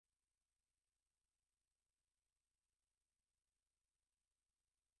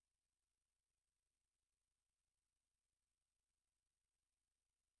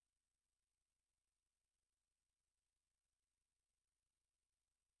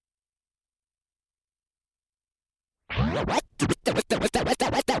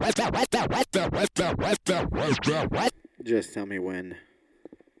Just tell me when.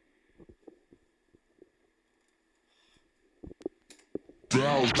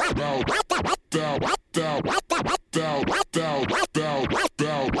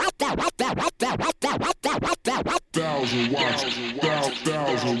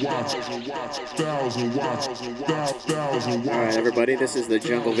 Alright, everybody, this is the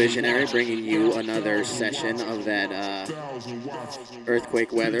Jungle Visionary bringing you another session of that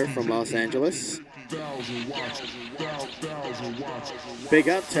earthquake weather from Los Angeles. Big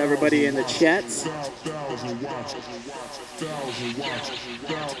up to everybody in the chats.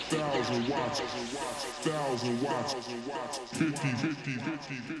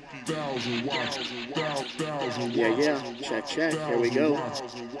 Yeah. Check. Here we go.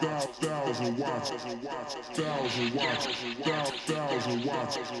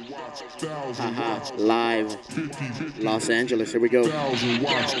 Live. Los Angeles. Here we go.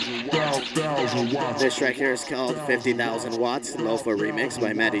 This track here is called 50,000 Watts, Lofa remix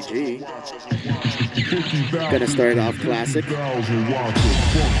by Matty G. Gonna start it off classic. Here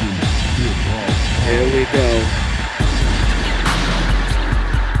we go.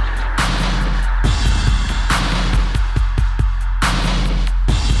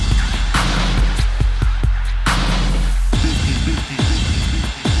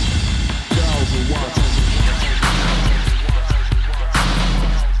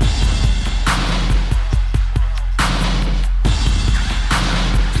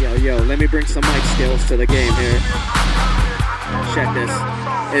 Let me bring some mic skills to the game here. Check this.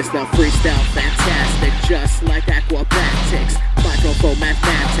 It's the freestyle fantastic, just like acrobatics. Microphone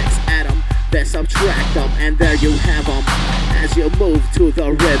mathematics, add 'em, then subtract 'em, and there you have 'em. As you move to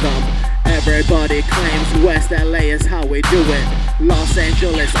the rhythm, everybody claims West LA is how we do it. Los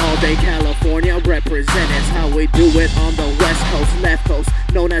Angeles, all day California, represent is how we do it on the West Coast, left coast,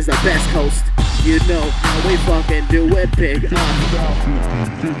 known as the best coast. You know how we fucking do it, big up.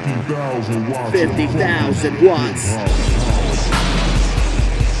 50,000 watts.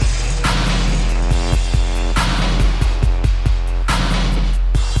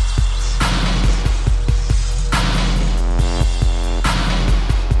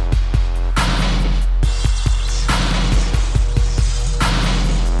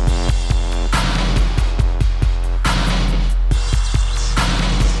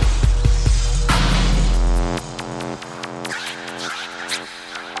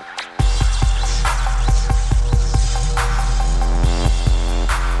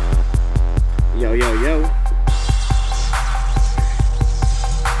 Yo.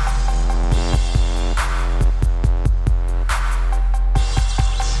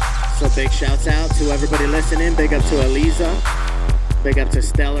 So big shouts out to everybody listening. Big up to Eliza. Big up to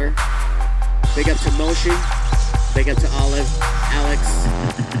Stellar. Big up to Moshi. Big up to Olive. Alex.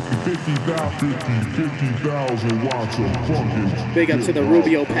 50,000 watts of fucking. Big up to the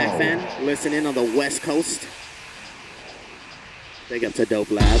Rubio Pack fan listening on the West Coast. Big up to Dope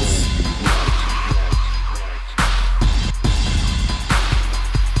Labs.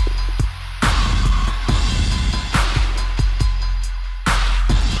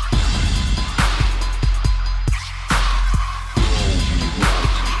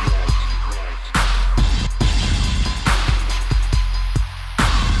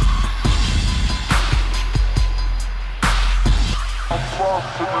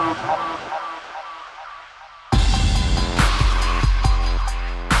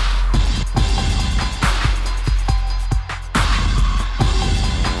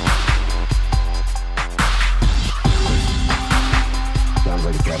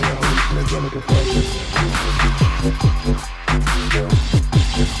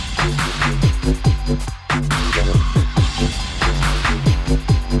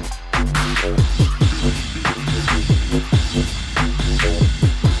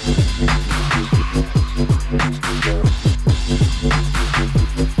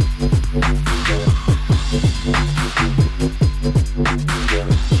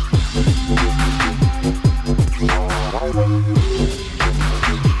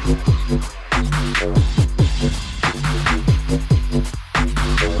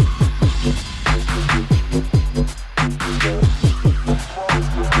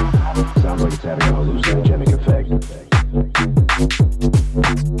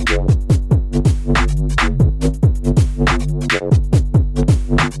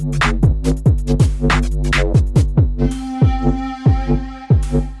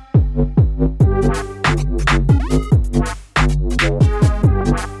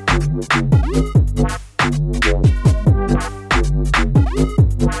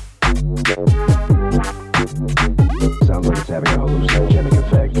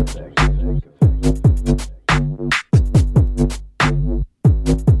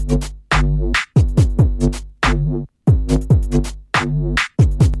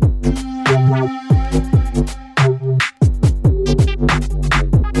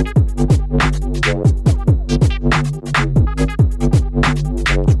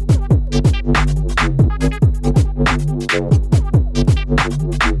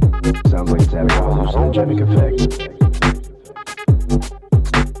 it's having a hallucinogenic effect.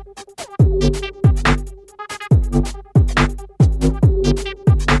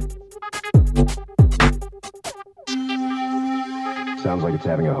 Sounds like it's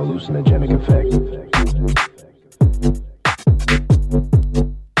having a hallucinogenic effect.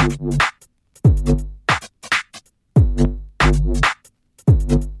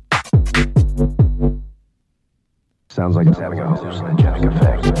 Sounds like it's having a hallucinogenic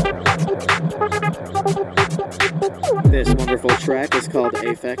effect. This wonderful track is called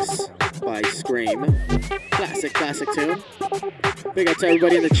Aphex by Scream. Classic tune. Big up to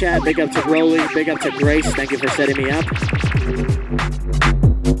everybody in the chat. Big up to Rolly. Big up to Grace. Thank you for setting me up.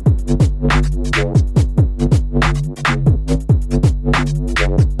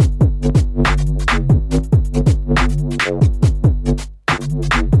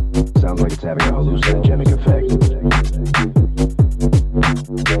 Sounds like it's having a hallucinogenic effect.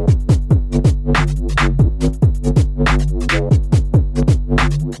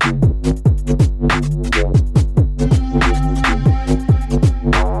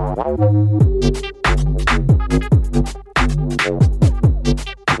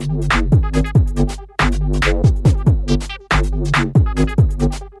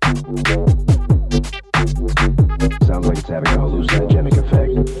 Sounds like it's having a hallucinogenic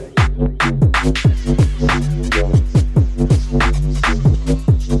effect.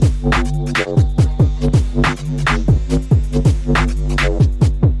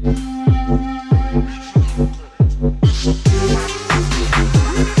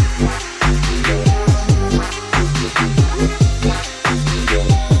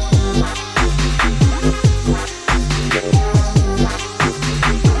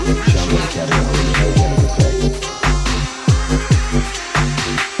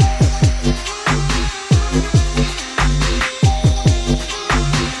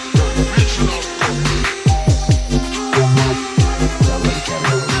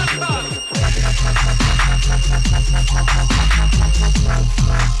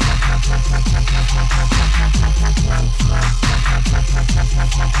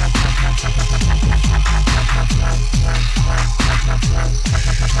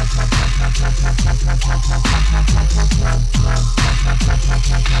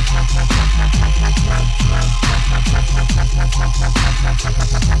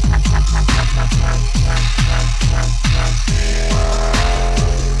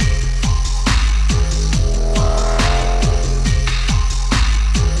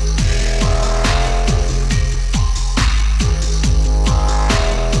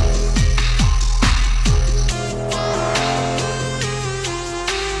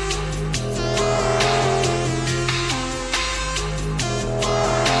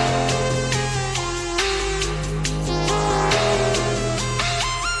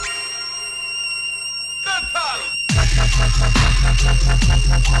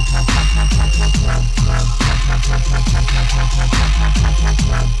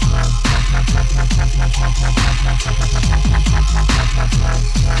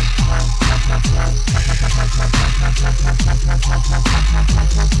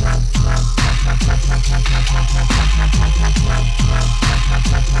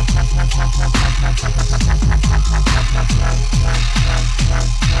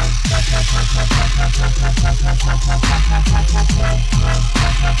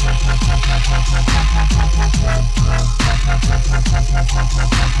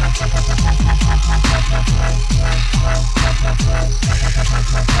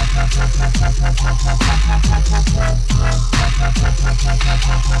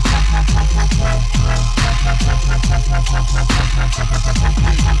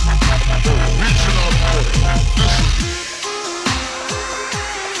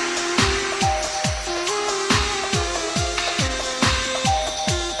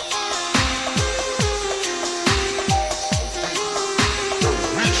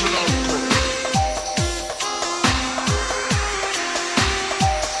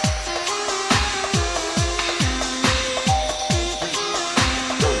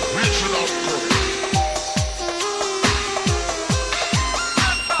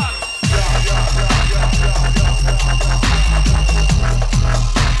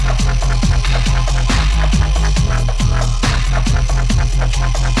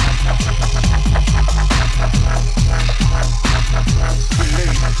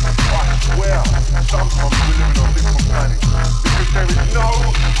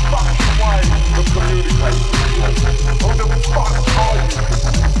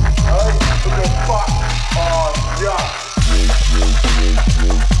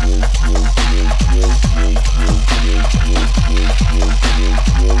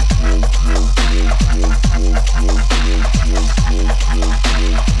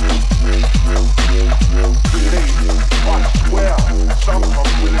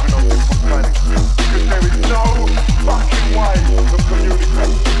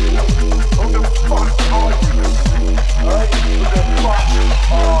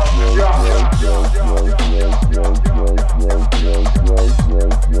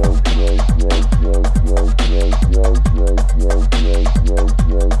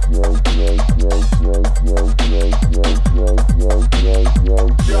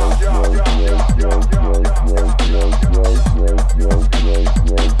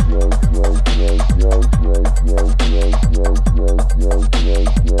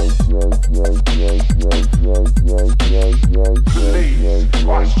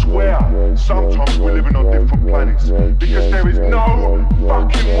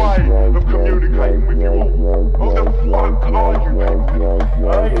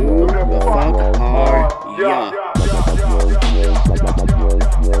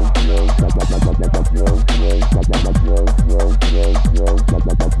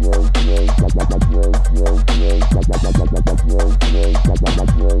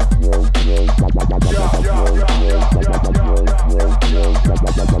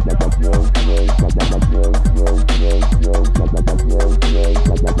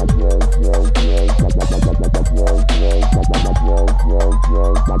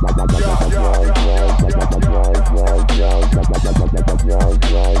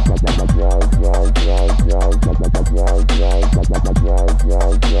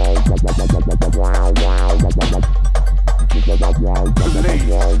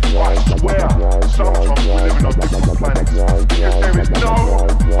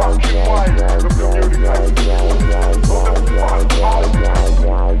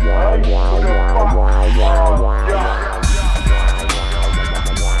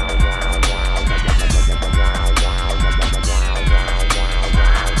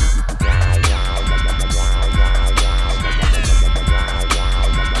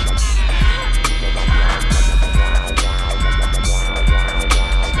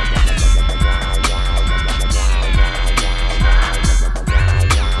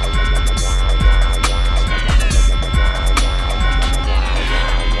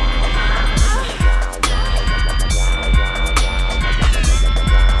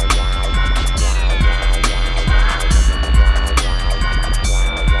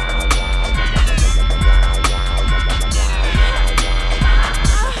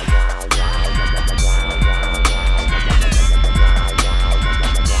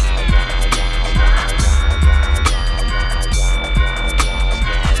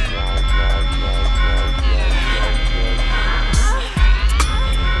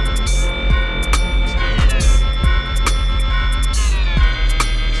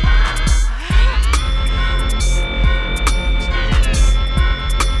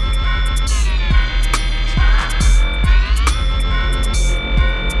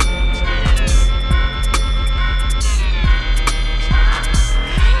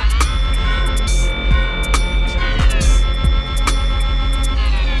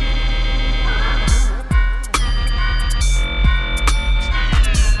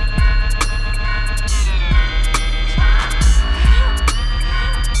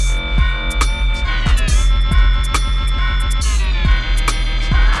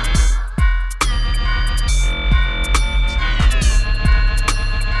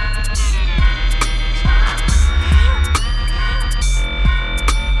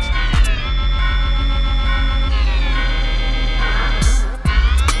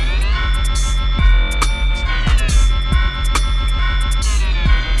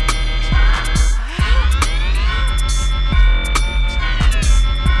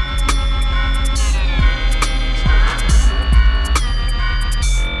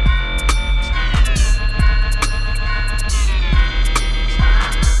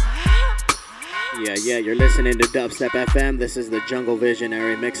 Yeah, you're listening to Dubstep FM. This is the Jungle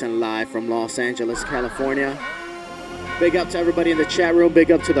Visionary mixing live from Los Angeles, California. Big up to everybody in the chat room.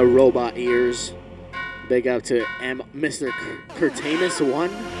 Big up to the robot ears. Big up to Mr.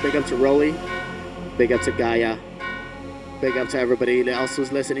 Curtamus1. Big up to Rolly. Big up to Gaia. Big up to everybody else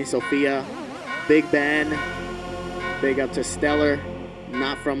who's listening. Sophia. Big Ben. Big up to Stellar.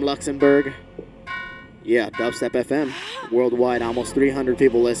 Not from Luxembourg. Yeah, Dubstep FM. Worldwide, almost 300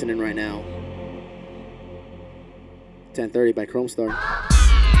 people listening right now. 10:30 by Chrome Star.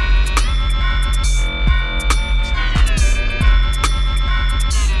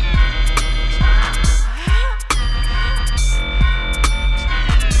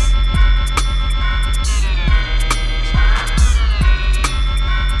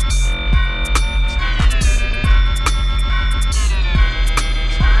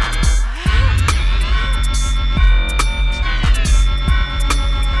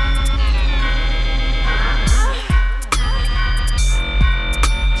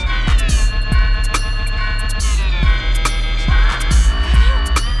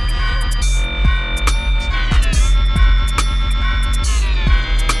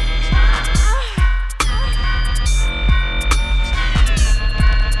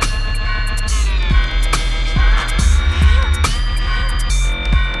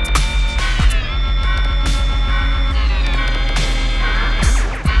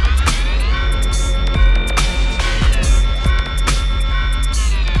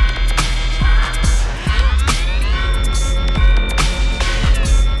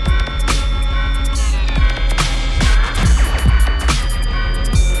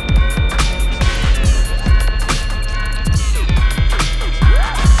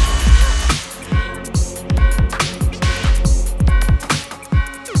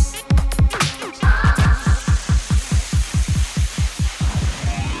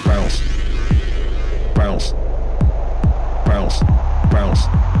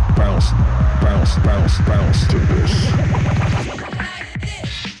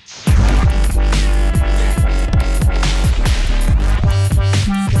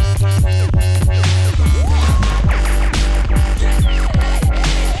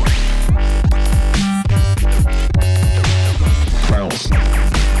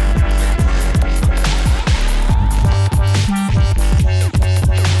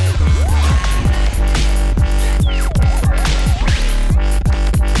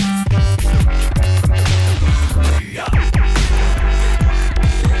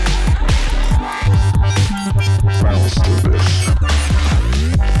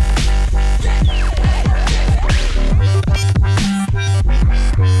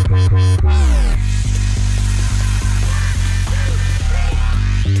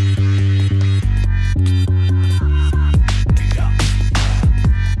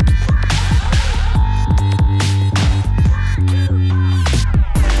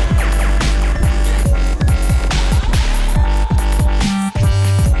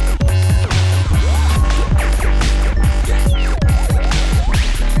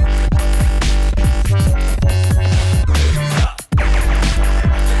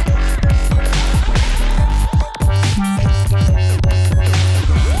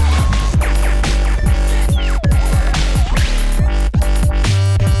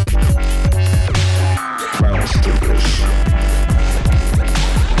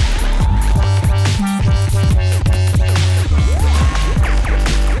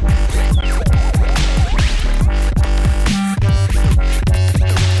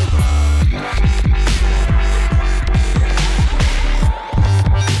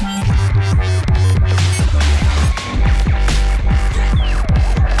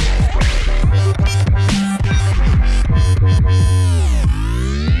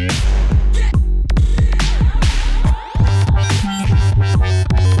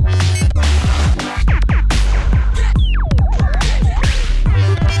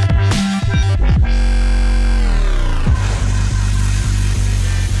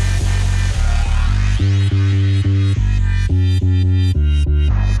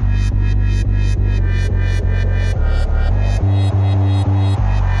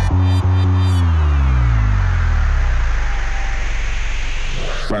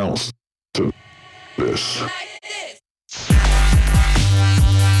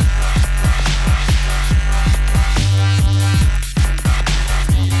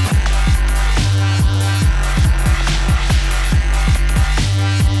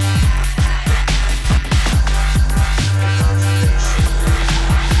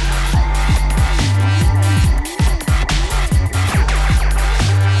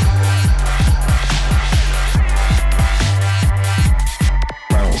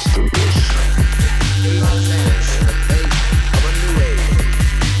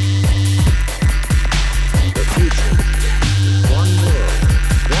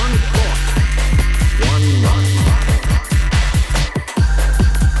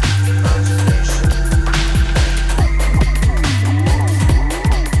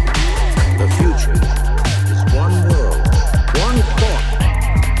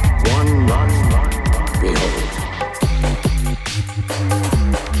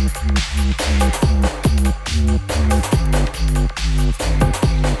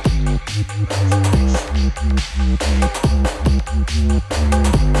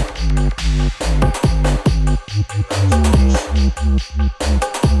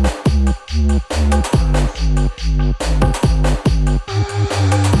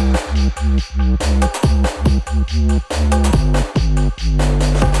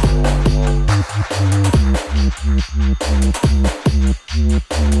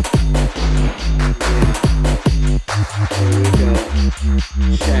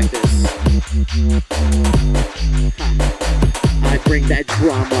 Check this. I bring that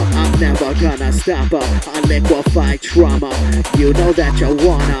drama, I'm never gonna stop her. I liquefy trauma, you know that you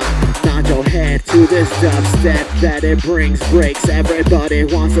wanna nod your head to this dubstep that it brings breaks. Everybody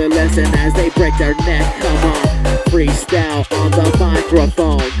wants to listen as they break their neck. Come on, freestyle on the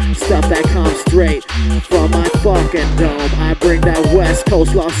microphone, stuff that comes straight from my fucking dome. I bring that West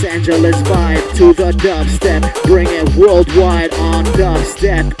Coast Los Angeles vibe to the dubstep, bring it worldwide on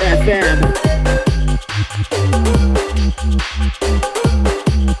Dubstep FM.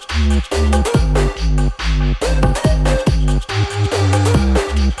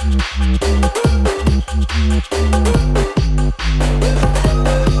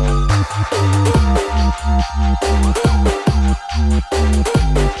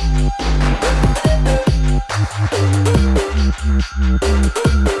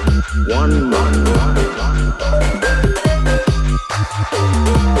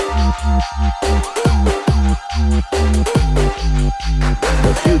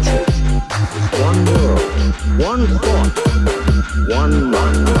 The future is one world, one thought, one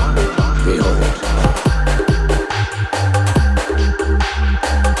mind. Behold.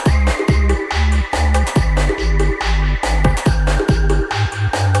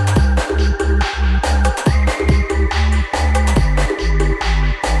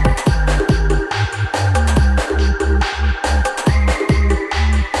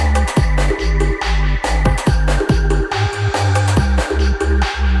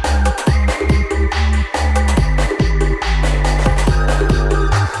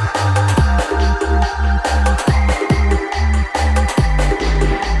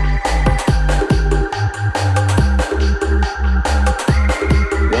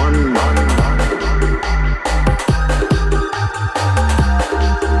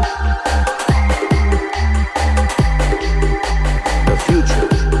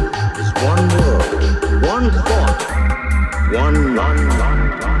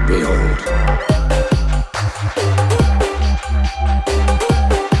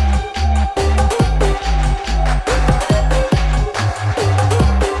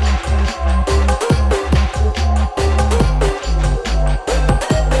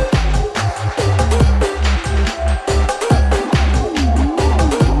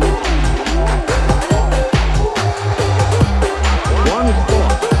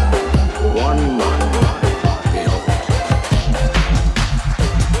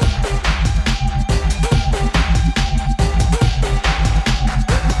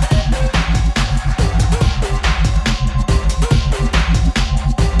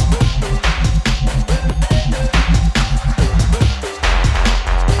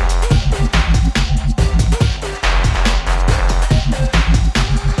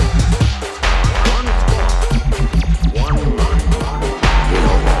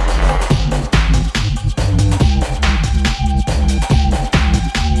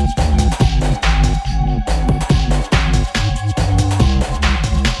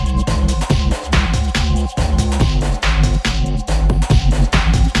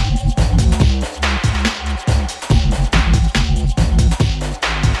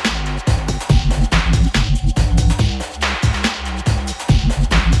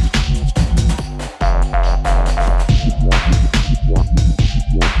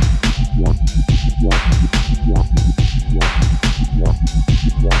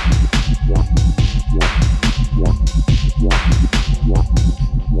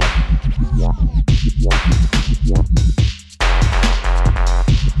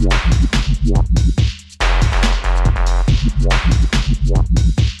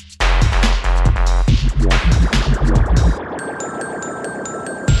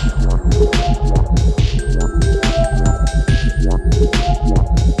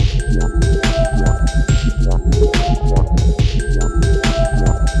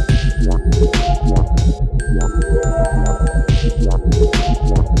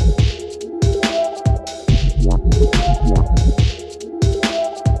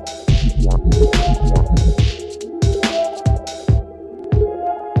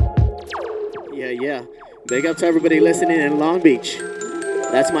 Big up to everybody listening in Long Beach.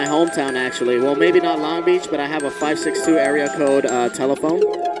 That's my hometown, actually. Well, maybe not Long Beach, but I have a 562 area code telephone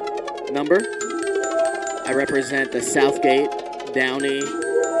number. I represent the Southgate, Downey,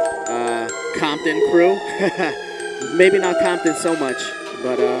 Compton crew. Maybe not Compton so much,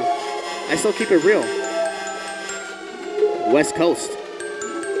 but I still keep it real. West Coast.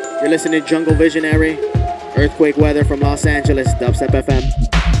 You're listening to Jungle Visionary, Earthquake Weather from Los Angeles, Dubstep FM.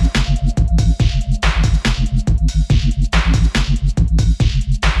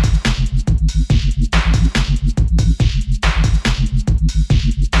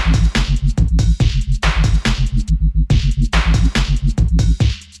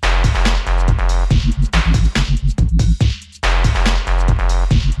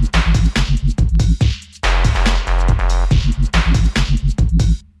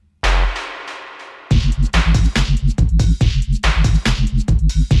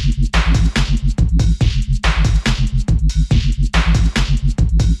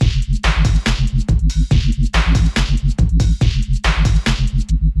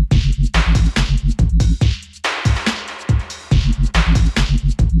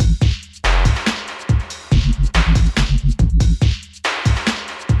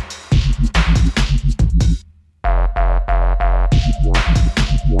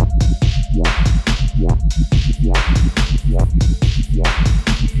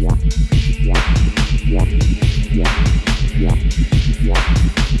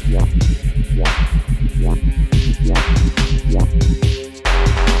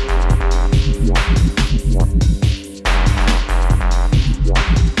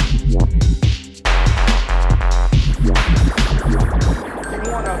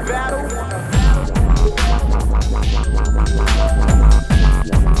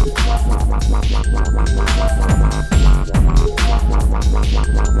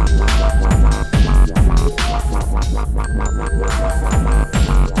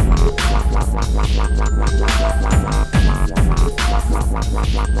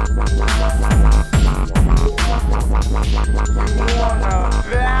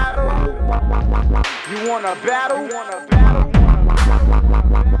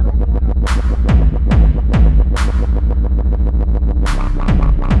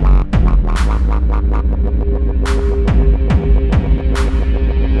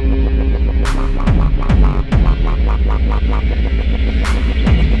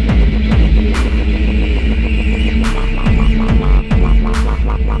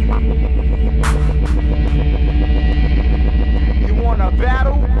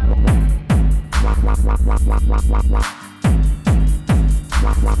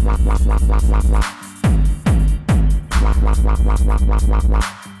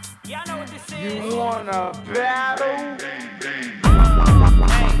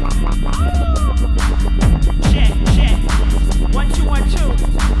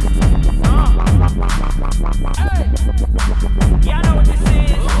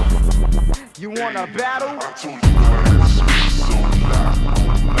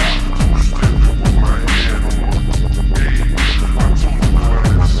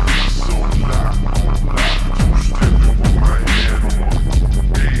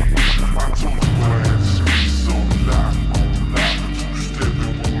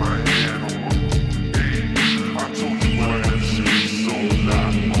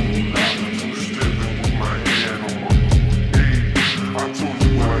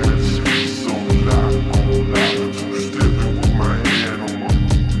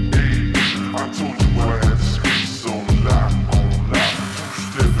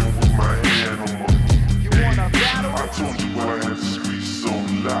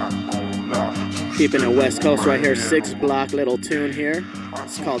 Keeping it West Coast right here, 6 block little tune here.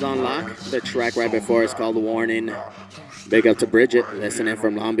 It's called Unlock. The track right before is called Warning. Big up to Bridget, listening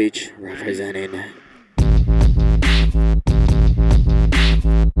from Long Beach, representing.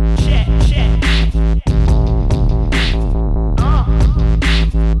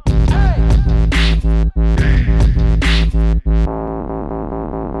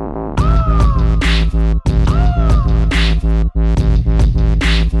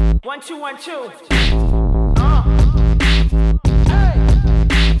 One, two, one, two.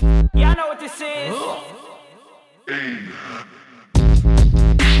 Y'all know what this is.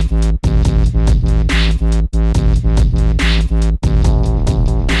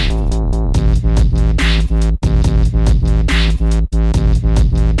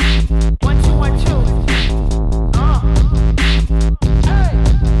 One, two, one, two.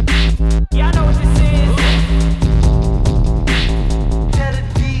 Y'all know what this is. Tell the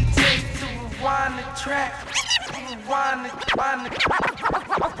DJ to rewind the track. Rewind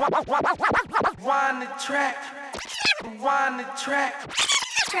the track. Rewind the track.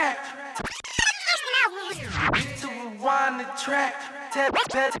 To rewind the track.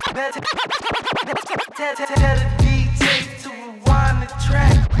 the DJ to rewind the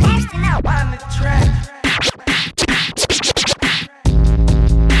track. Rewind the track.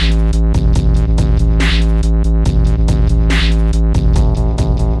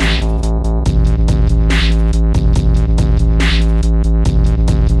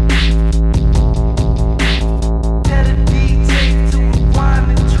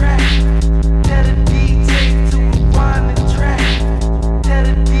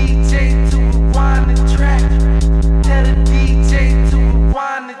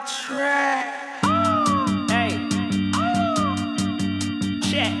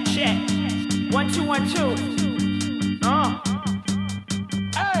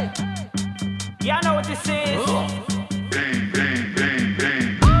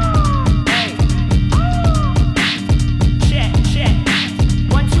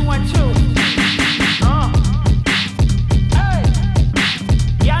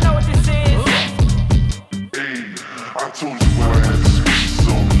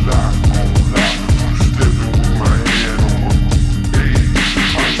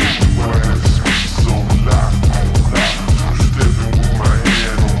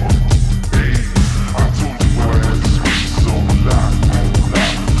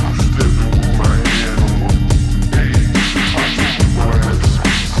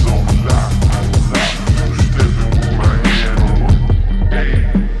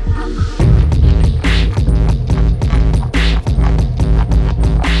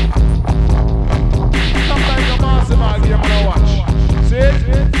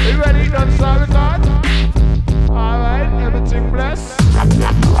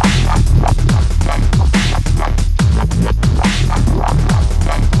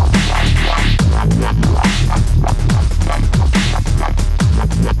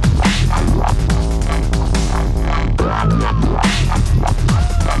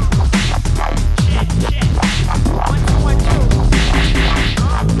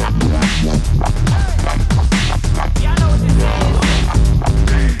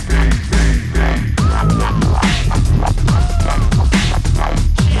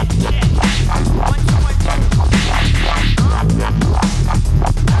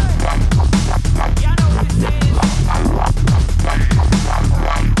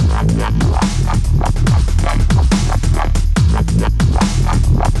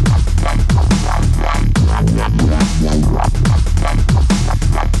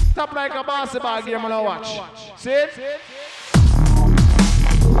 Game on a watch. See it?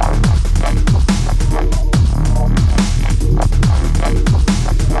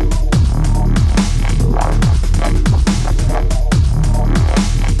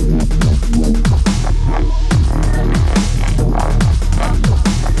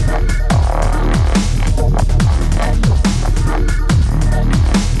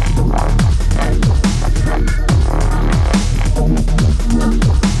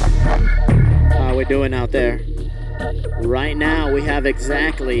 Doing out there right now? We have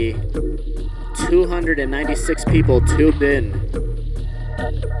exactly 296 people tuned in.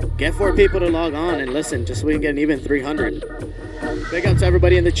 Get 4 people to log on and listen just so we can get an even 300. Big up to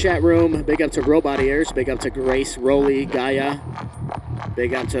everybody in the chat room. Big up to Robot Ears. Big up to Grace, Rolly, Gaia.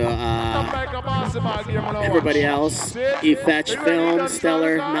 Big up to everybody else. E-Fetch Film,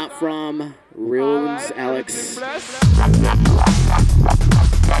 Stellar, Not From, Runes, Alex.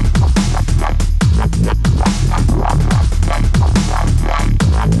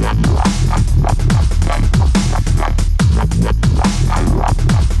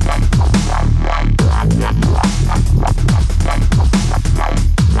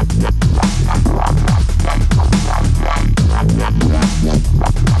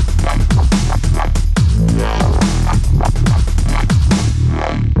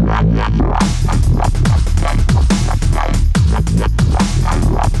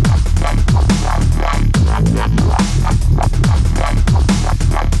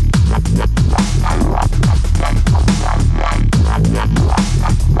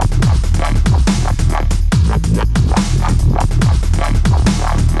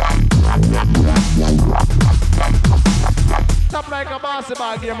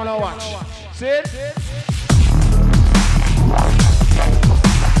 Game on a watch. See it?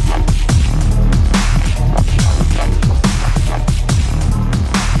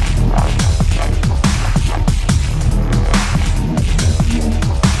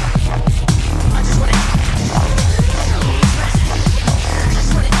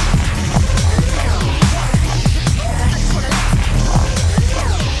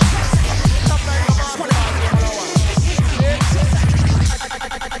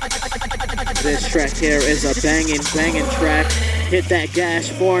 This track here is a banging track. Hit that gas,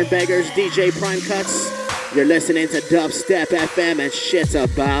 Foreign Beggars, DJ Prime Cuts. You're listening to Dubstep FM and shit's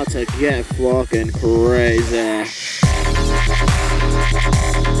about to get fucking crazy.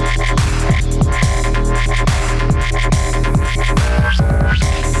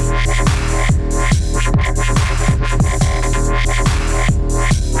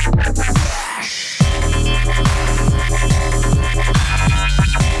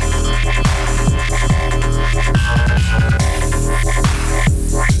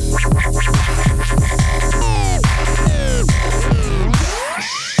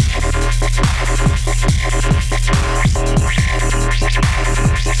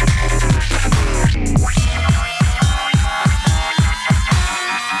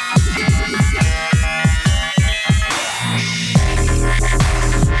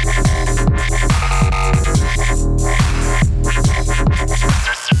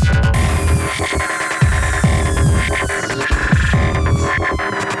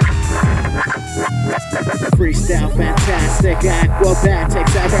 Freestyle fantastic,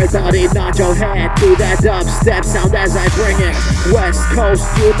 acrobatics. Everybody nod your head to that dubstep sound as I bring it. West Coast,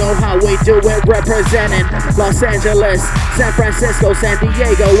 you know how we do it. Representing Los Angeles, San Francisco, San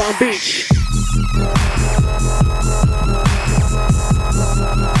Diego, Long Beach.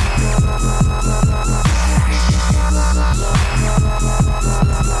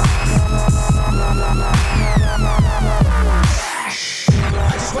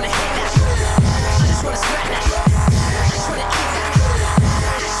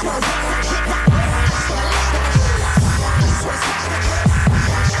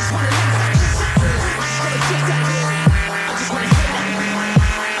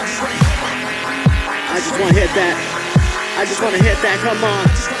 I just wanna hit that, come on.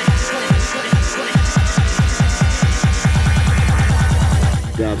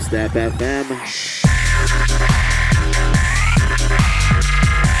 Dubstep FM.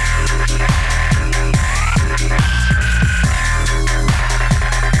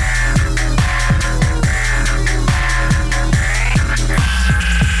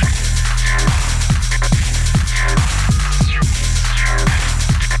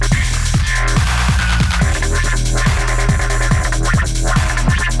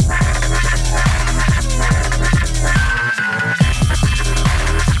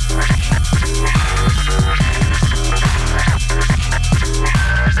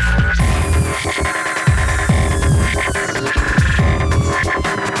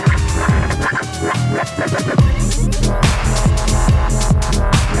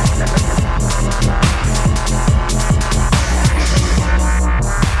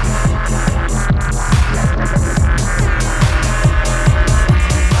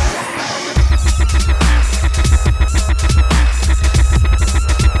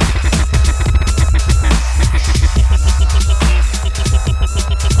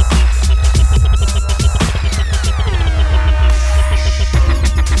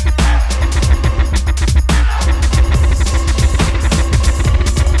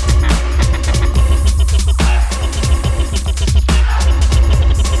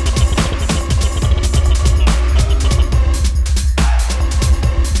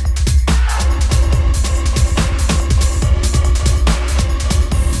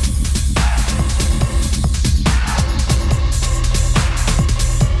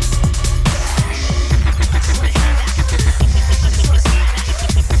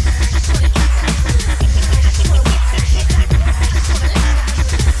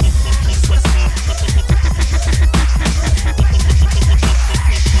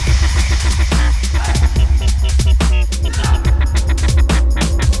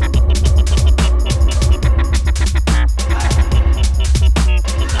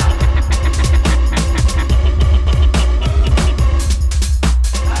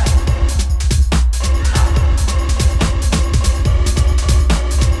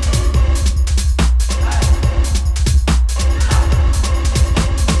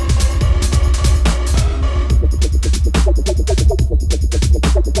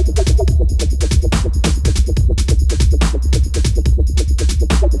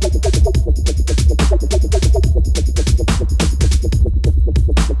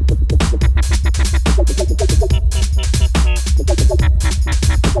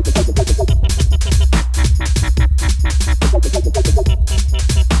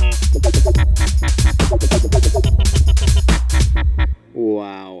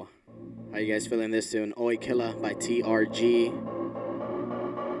 Feeling this tune, Oi Killer by TRG.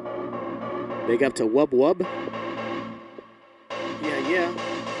 Big up to Wub Wub. Yeah.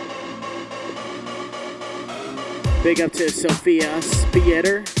 Big up to Sophia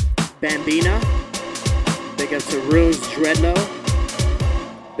Spieter, Bambina. Big up to Runes Dreadlow.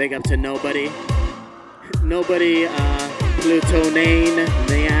 Big up to Nobody. Nobody, Pluto Nane,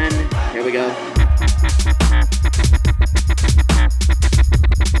 man. Here we go.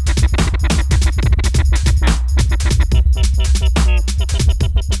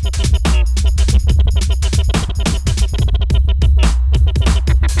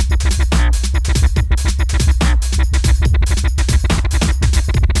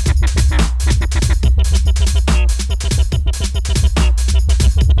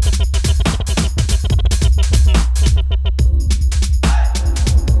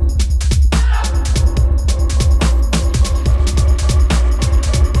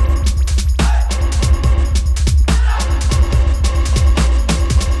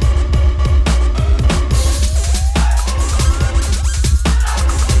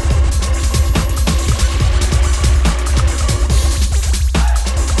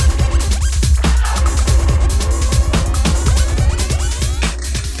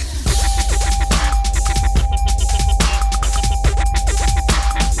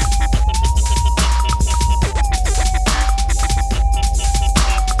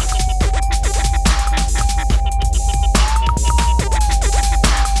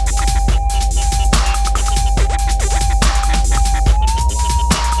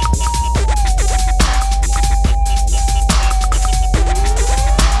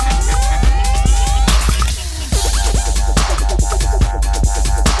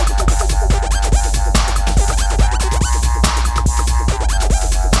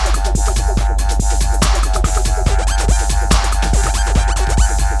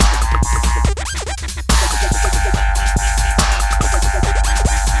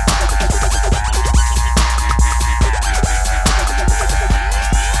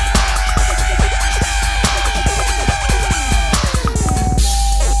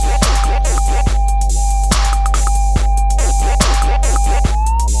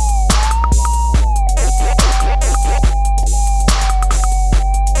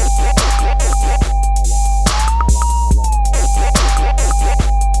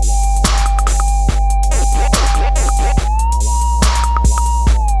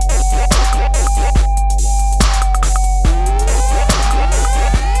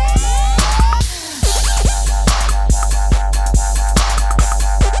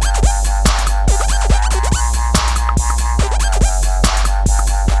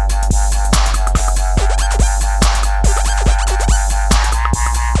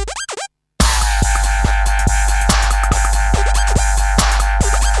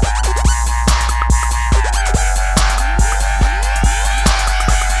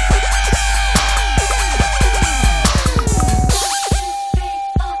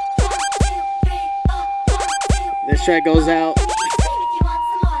 This track goes out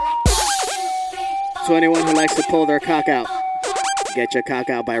to anyone who likes to pull their cock out. Get your cock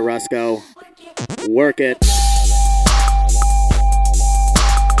out by Rusko. Work it.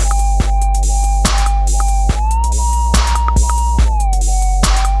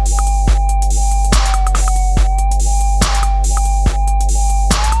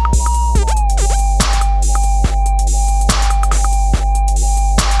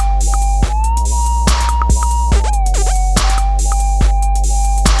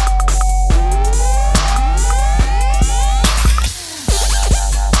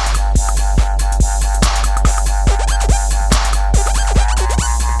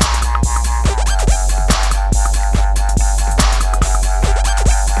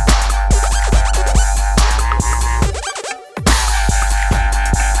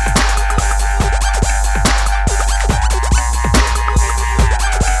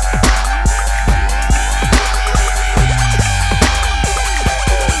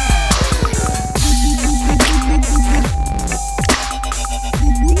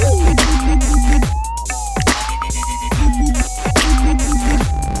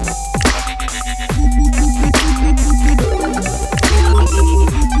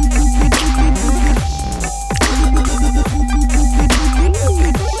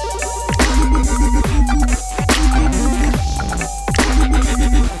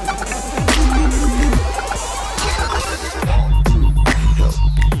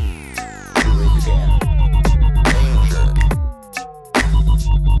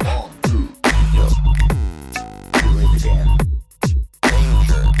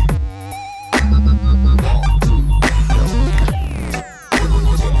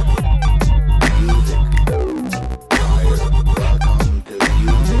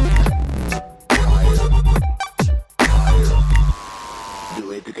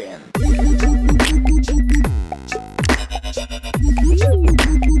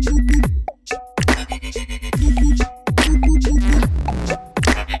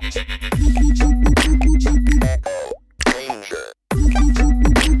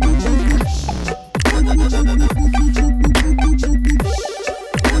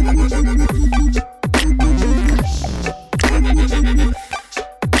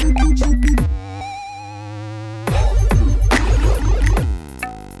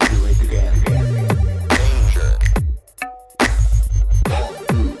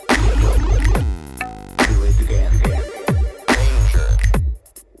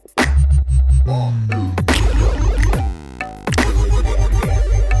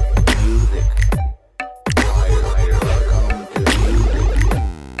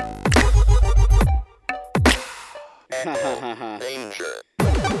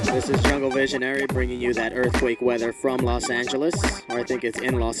 This is Jungle Visionary bringing you that earthquake weather from Los Angeles, or I think it's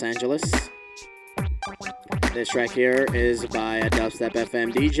in Los Angeles. This track here is by a Dubstep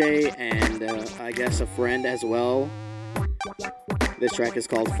FM DJ and I guess a friend as well. This track is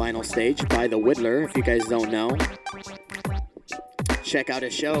called Final Stage by The Whittler, if you guys don't know. Check out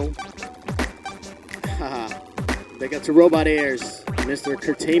his show. Haha. Big up to Robot Airs, Mr.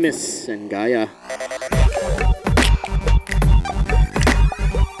 Curtamus and Gaia.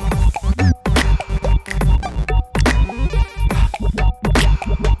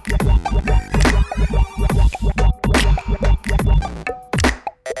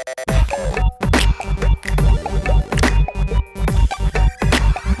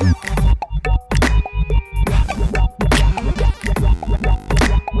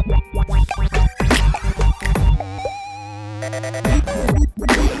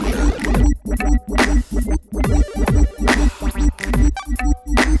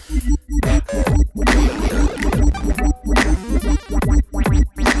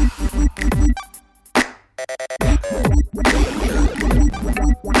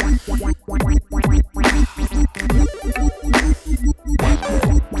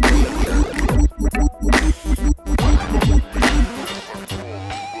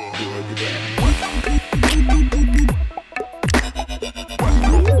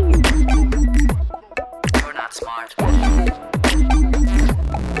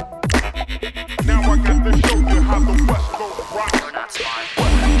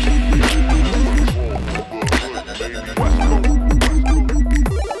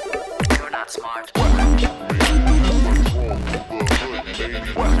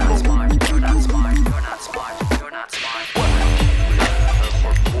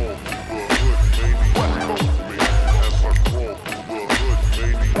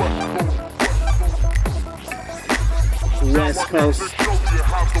 West Coast.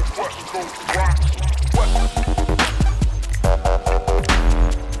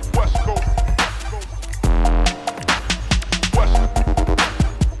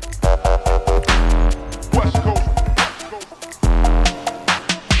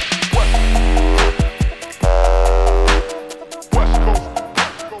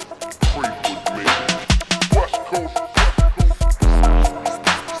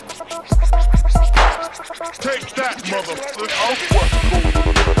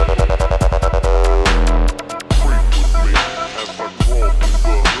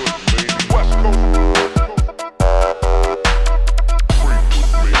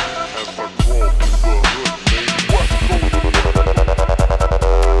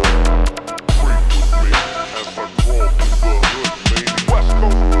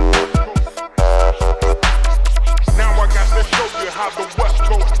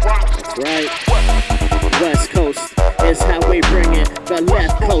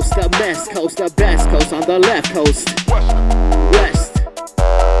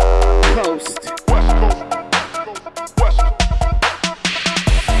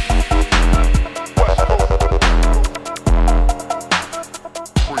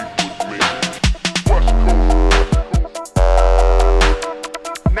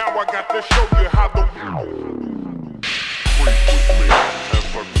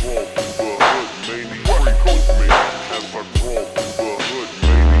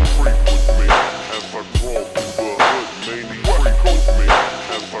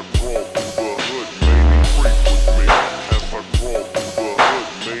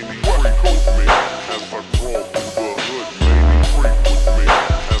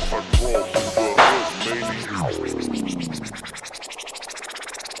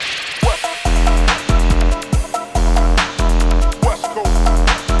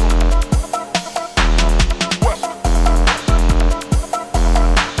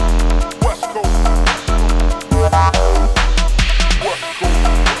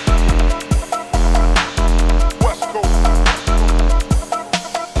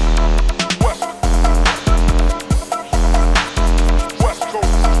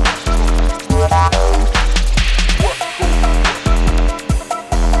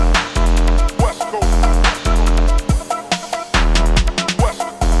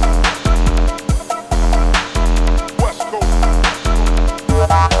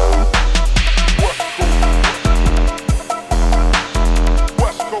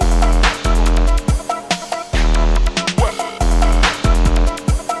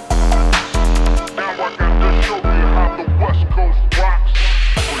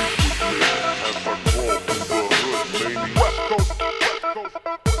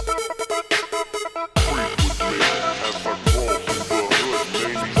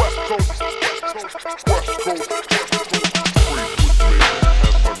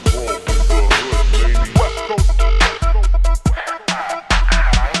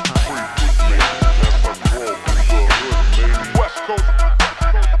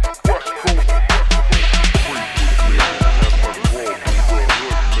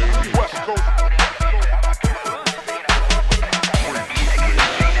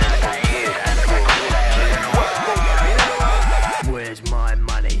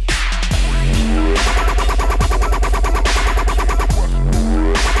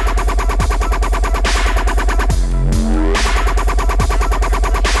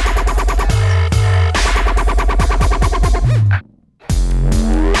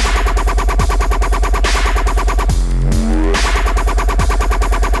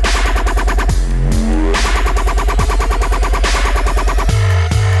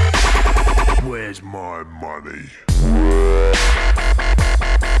 money.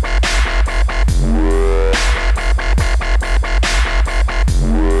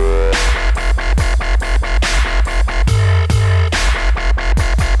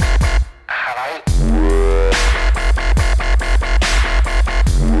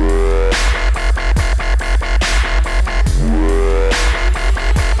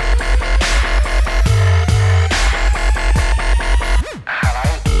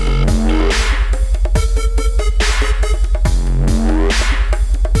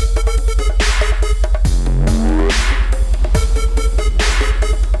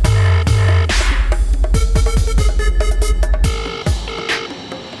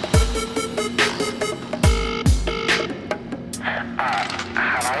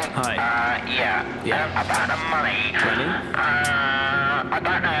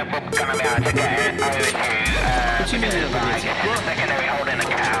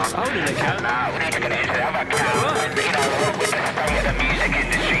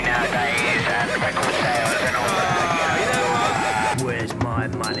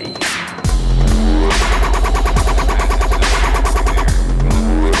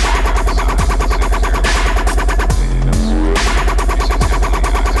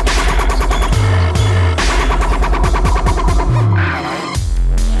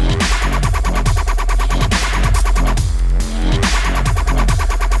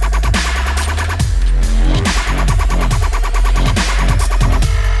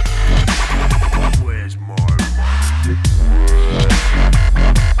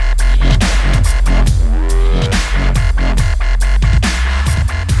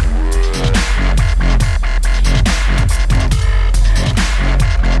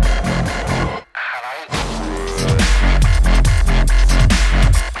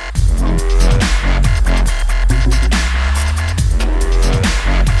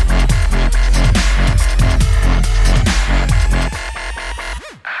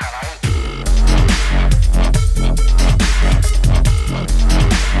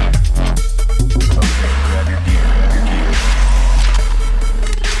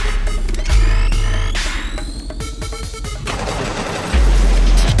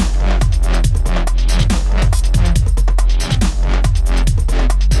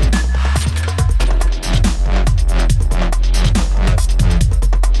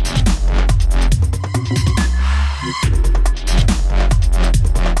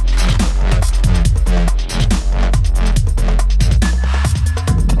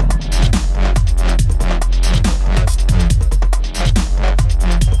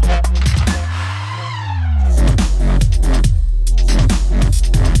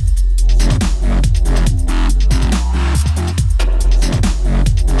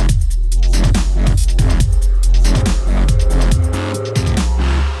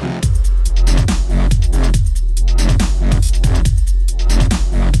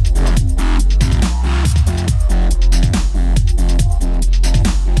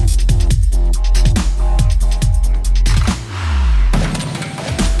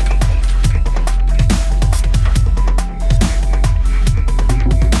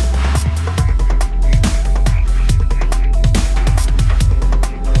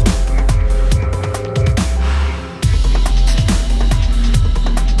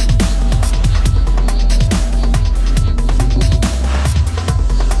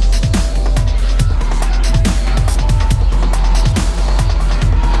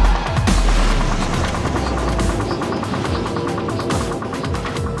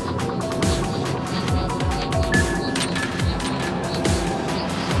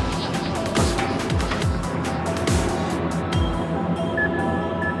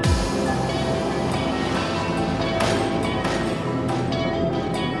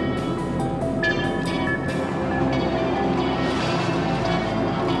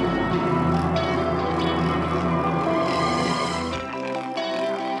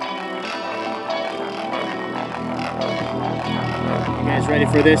 Ready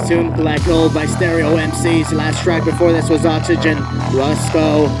for this tune? Black Gold by Stereo MCs. Last track before this was Oxygen,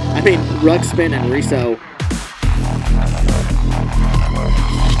 Rugspin and Riso.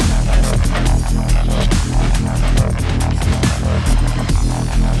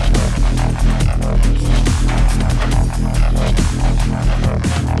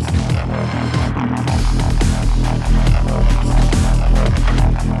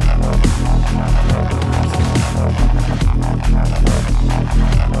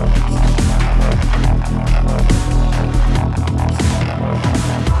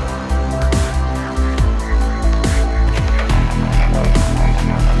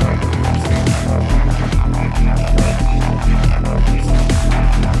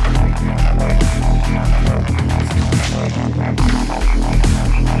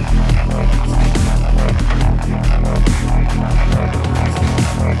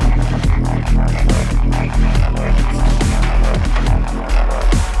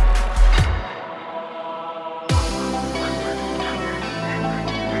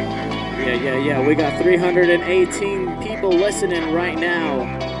 318 people listening right now.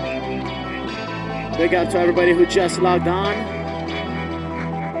 Big up to everybody who just logged on.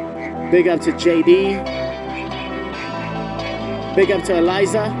 Big up to JD. Big up to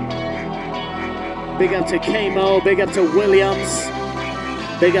Eliza. Big up to K-Mo. Big up to Williams.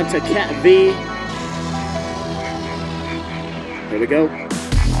 Big up to Cat V. Here we go.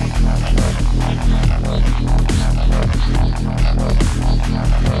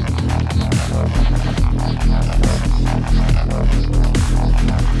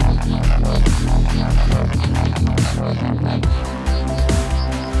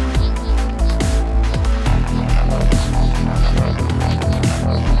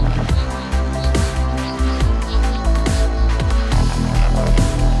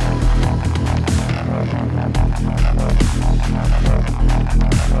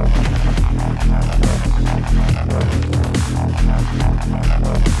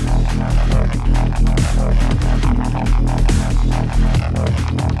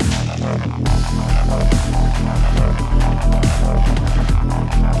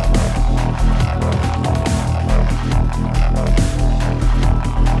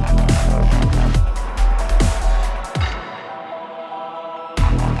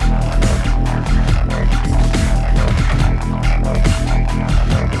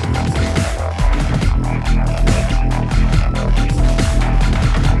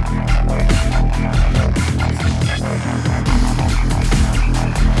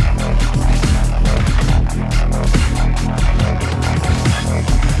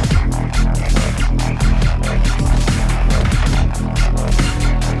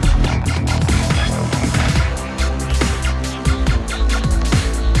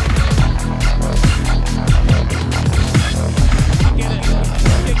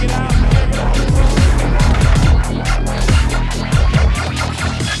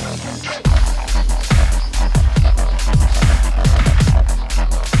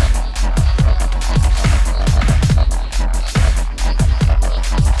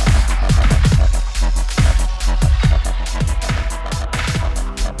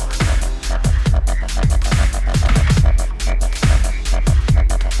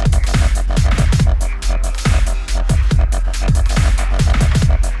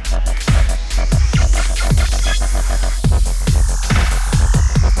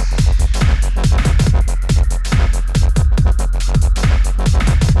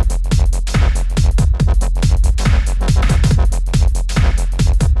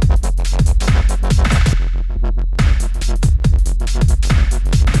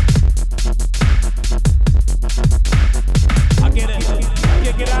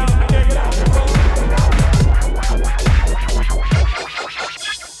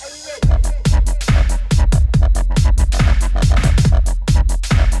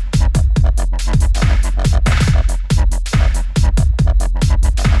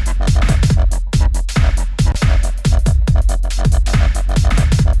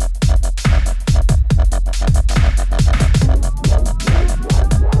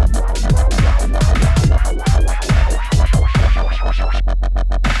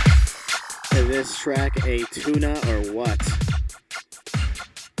 A tuna or what?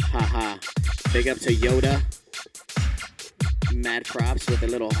 Haha. Big up to Yoda. Mad props with a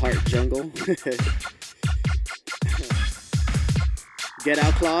little heart jungle. Get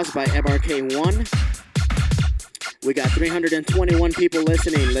Out Clause by MRK1. We got 321 people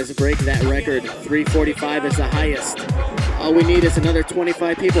listening. Let's break that record. 345 is the highest. All we need is another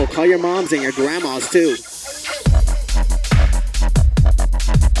 25 people. Call your moms and your grandmas too.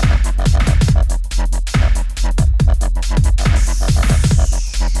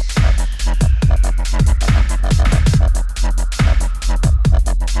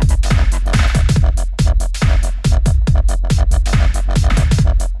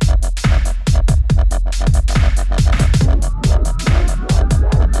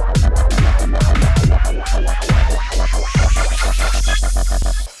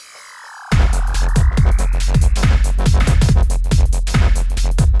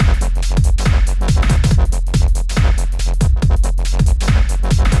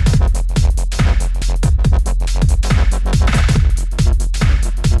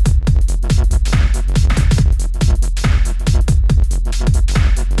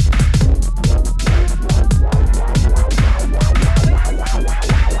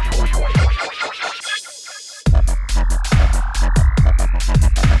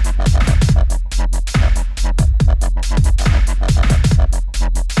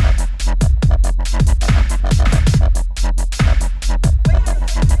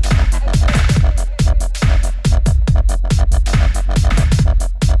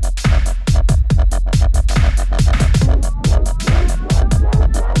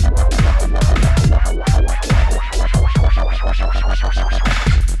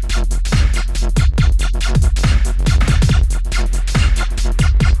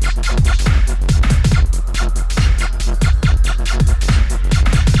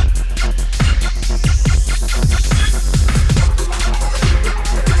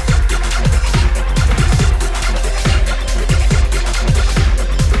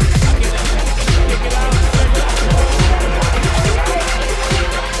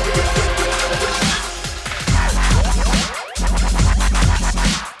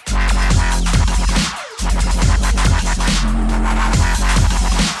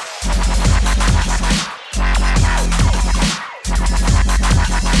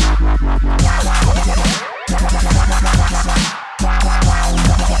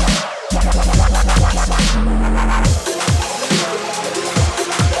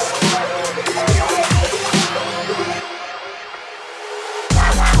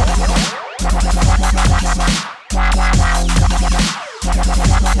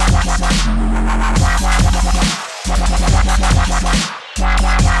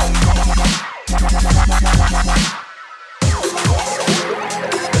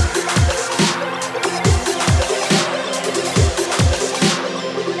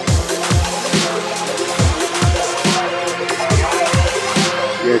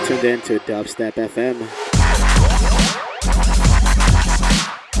 You're tuned in to Dubstep FM.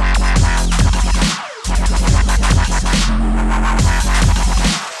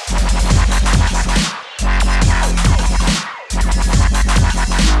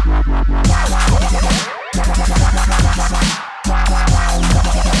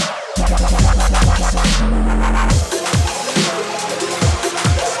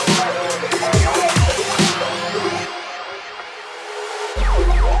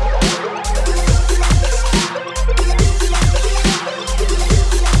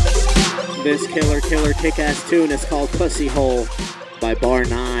 This killer kick-ass tune is called Pussy Hole by Bar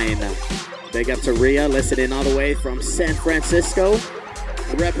 9. Big up to Rhea, listening all the way from San Francisco,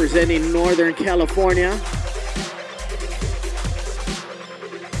 representing Northern California.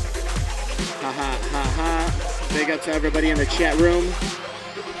 Ha ha ha ha. Big up to everybody in the chat room.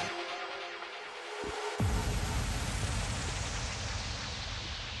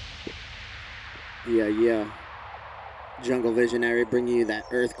 Yeah. Jungle Visionary bringing you that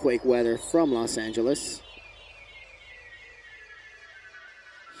earthquake weather from Los Angeles.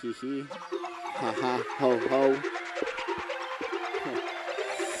 Hee hee. Ha ha. Ho ho.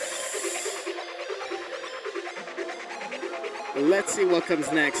 Let's see what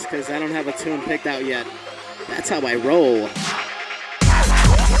comes next, because I don't have a tune picked out yet. That's how I roll.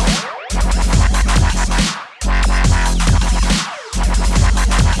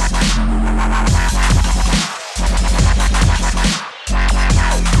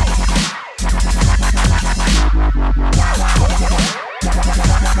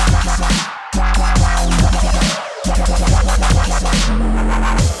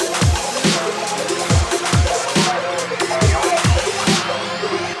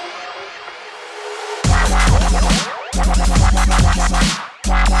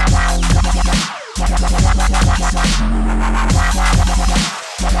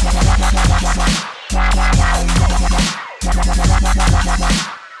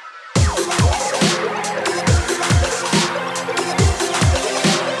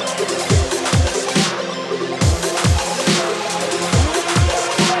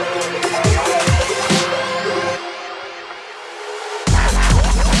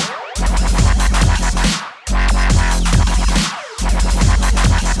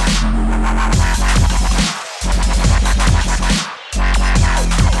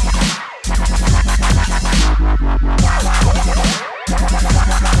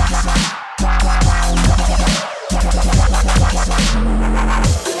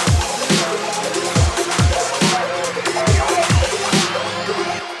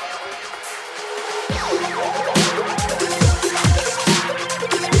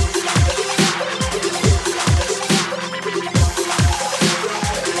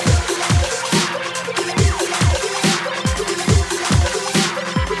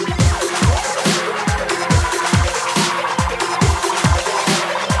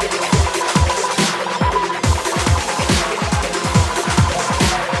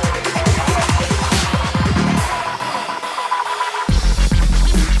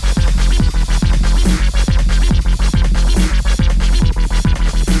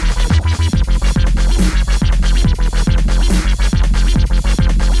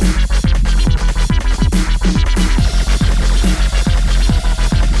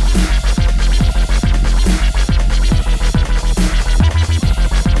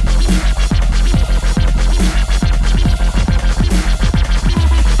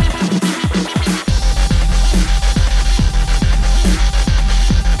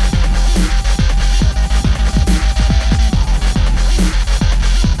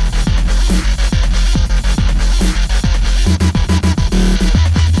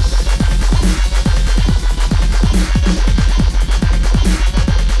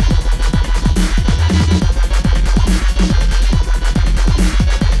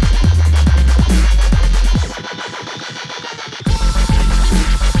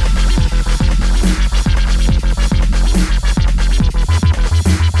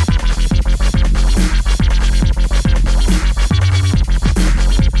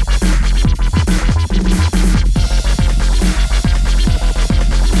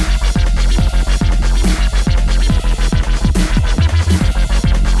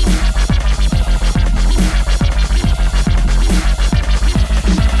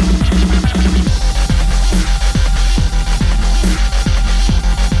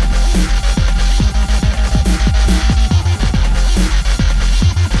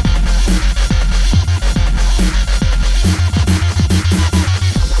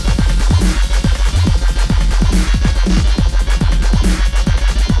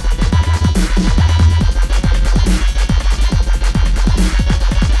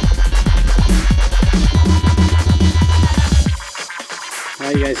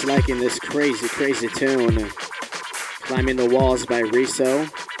 guys liking this crazy, crazy tune, Climbing the Walls by Riso.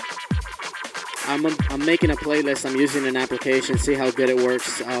 I'm making a playlist. I'm using an application, see how good it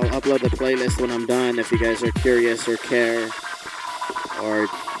works. I'll upload the playlist when I'm done if you guys are curious or care or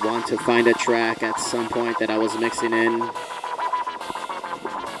want to find a track at some point that I was mixing in.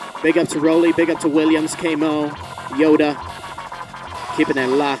 Big up to Rolly, big up to Williams, K-Mo, Yoda. Keeping it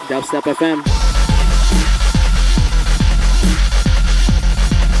locked, Dubstep FM.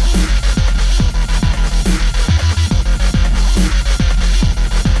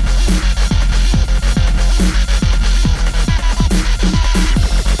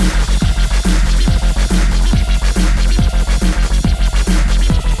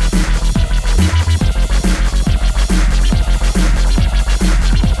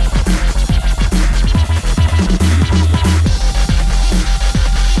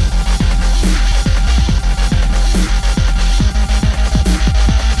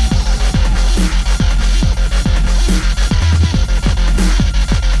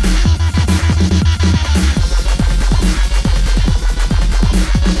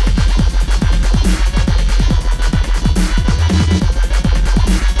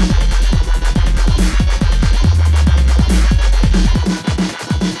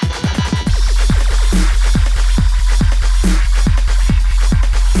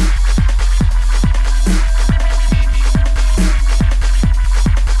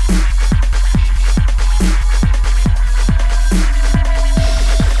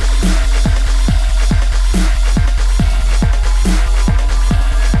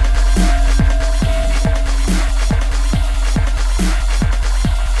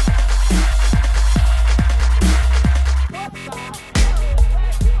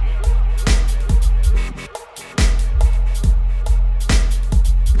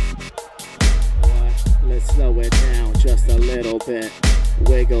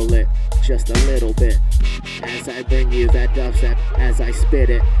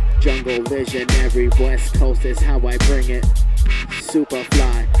 Visionary West Coast is how I bring it. Super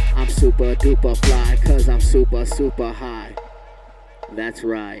fly, I'm super duper fly, cause I'm super super high. That's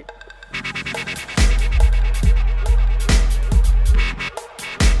right.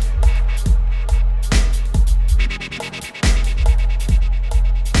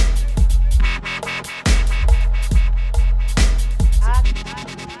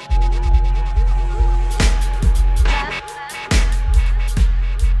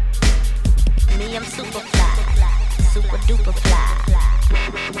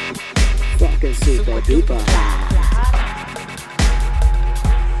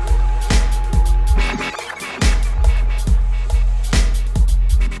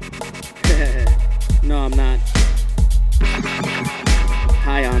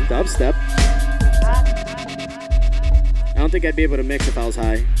 I'd be able to mix if I was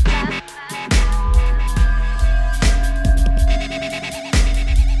high.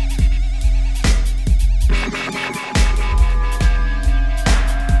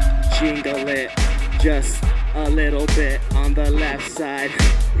 Jingle it just a little bit on the left side.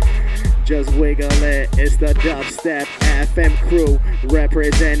 Just wiggle it. It's the Dubstep FM crew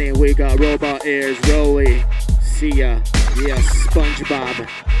representing. We got Robot Ears, Rolly, see ya, yeah, SpongeBob.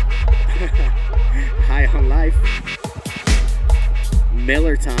 High on life.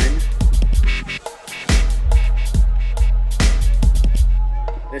 Miller time.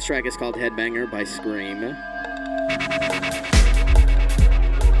 This track is called Headbanger by Scream.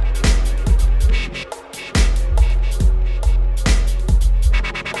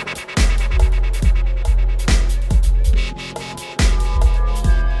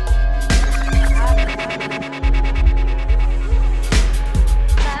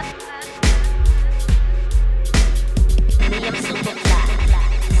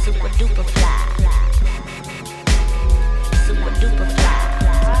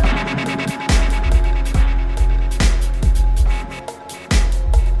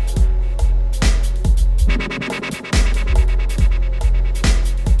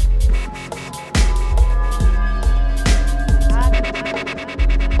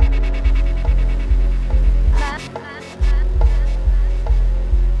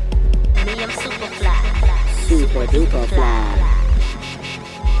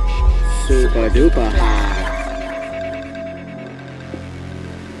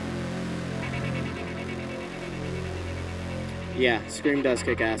 Yeah, Scream does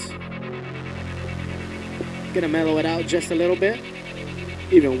kick ass. Gonna mellow it out just a little bit.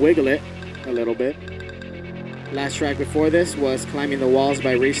 Even wiggle it a little bit. Last track before this was Climbing the Walls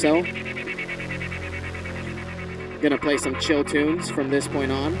by Riso. Gonna play some chill tunes from this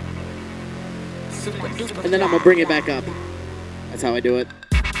point on. And then I'm gonna bring it back up. That's how I do it.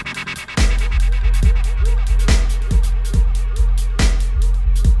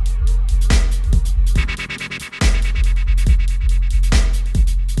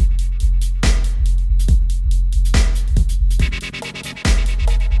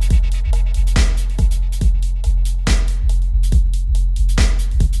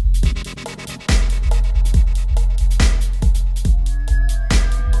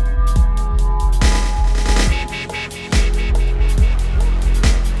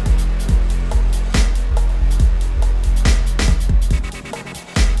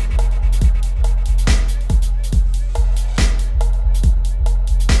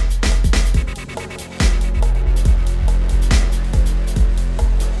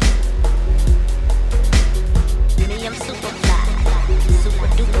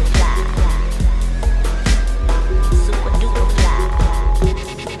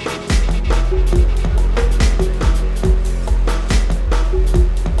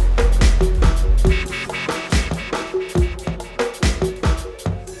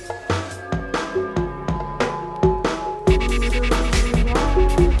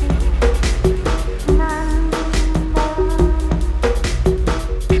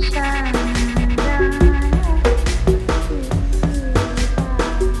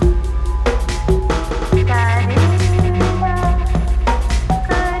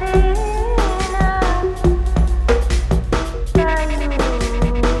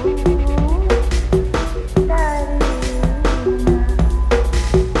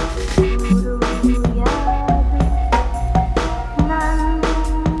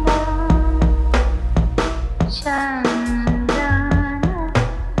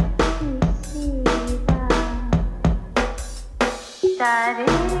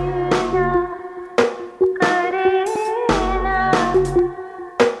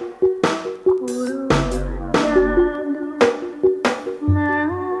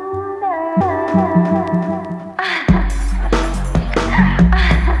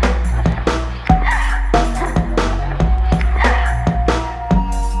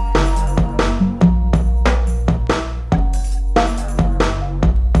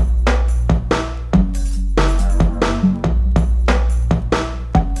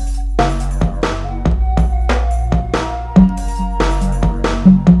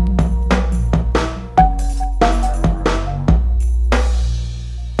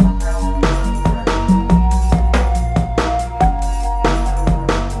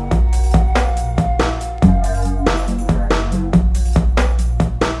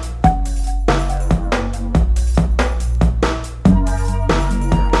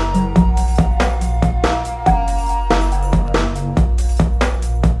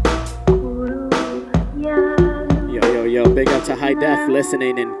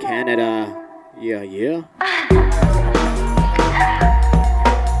 Listening in Canada. Yeah, yeah.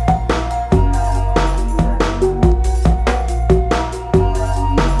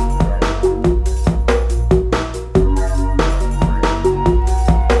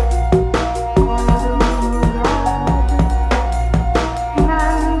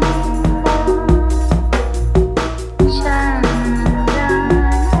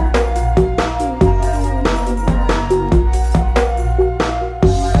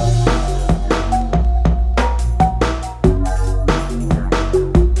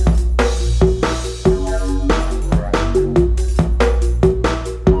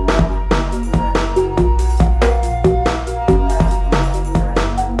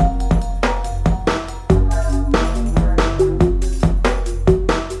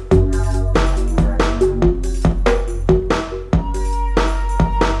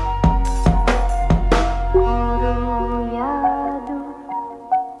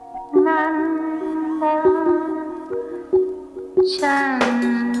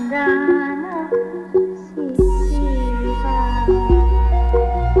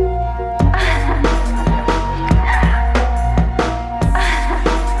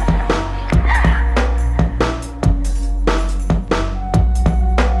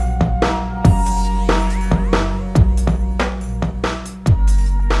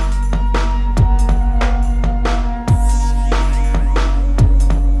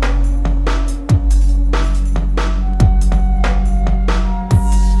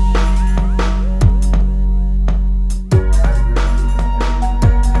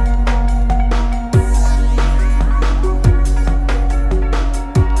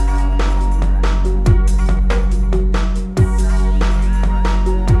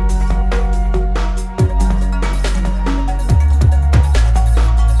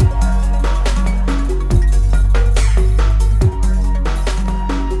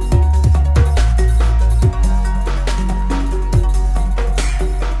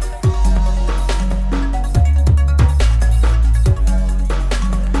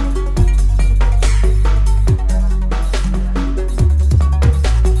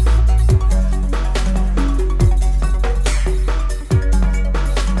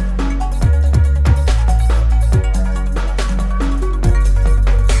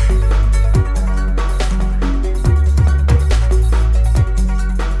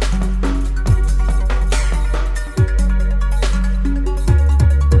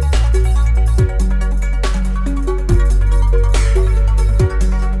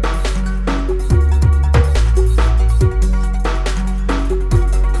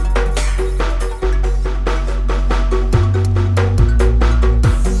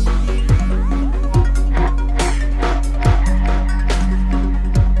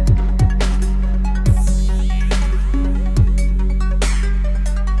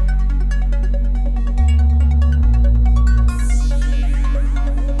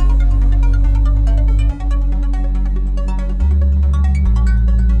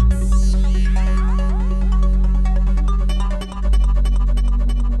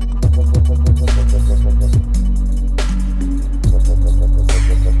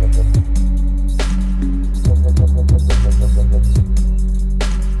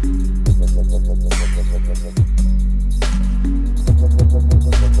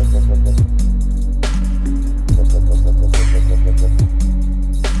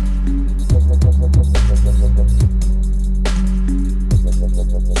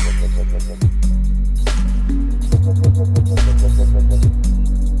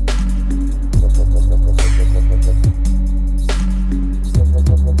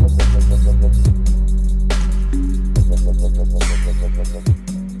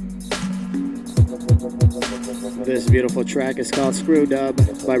 This beautiful track is called Screw Dub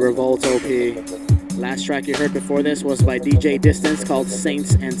by Revolt OP. Last track you heard before this was by DJ Distance called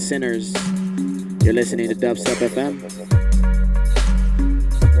Saints and Sinners. You're listening to Dubstep FM.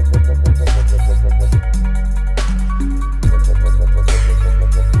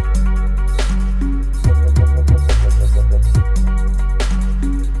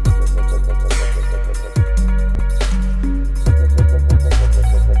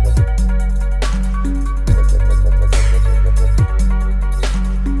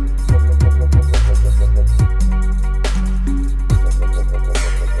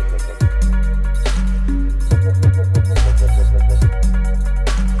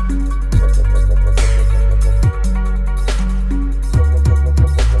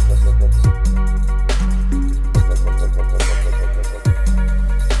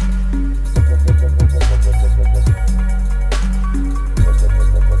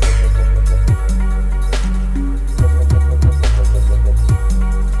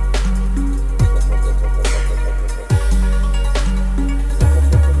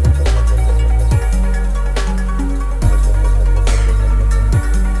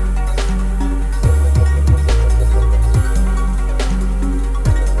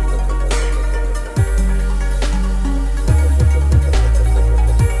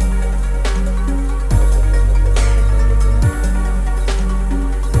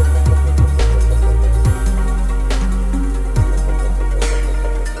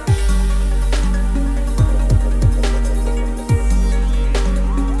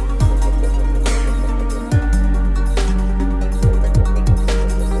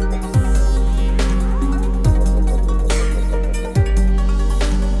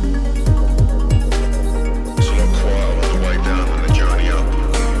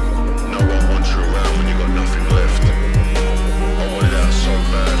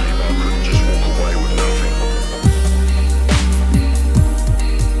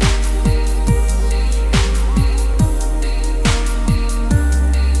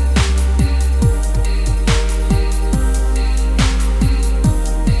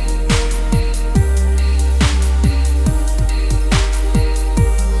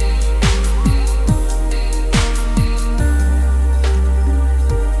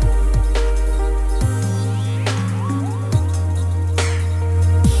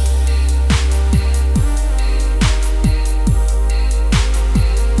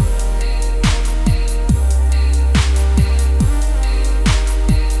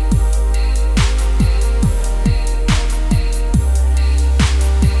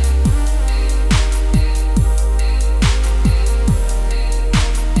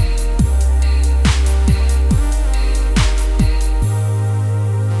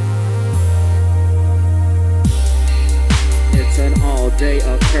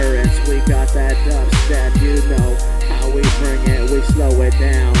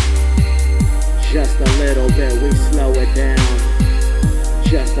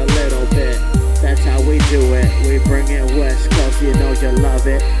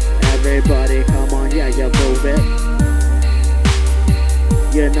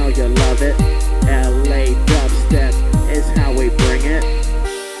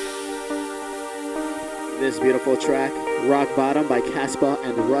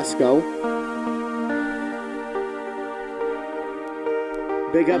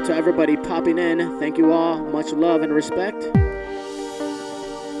 Big up to everybody popping in. Thank you all. Much love and respect. It's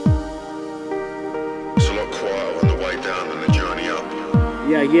a lot quieter on the way down than the journey up.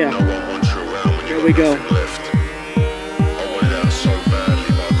 Yeah. No one wants you around when Here we go. Left. I wanted out so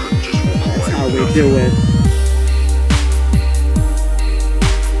badly, but I couldn't just walk away. That's how we nothing. do it.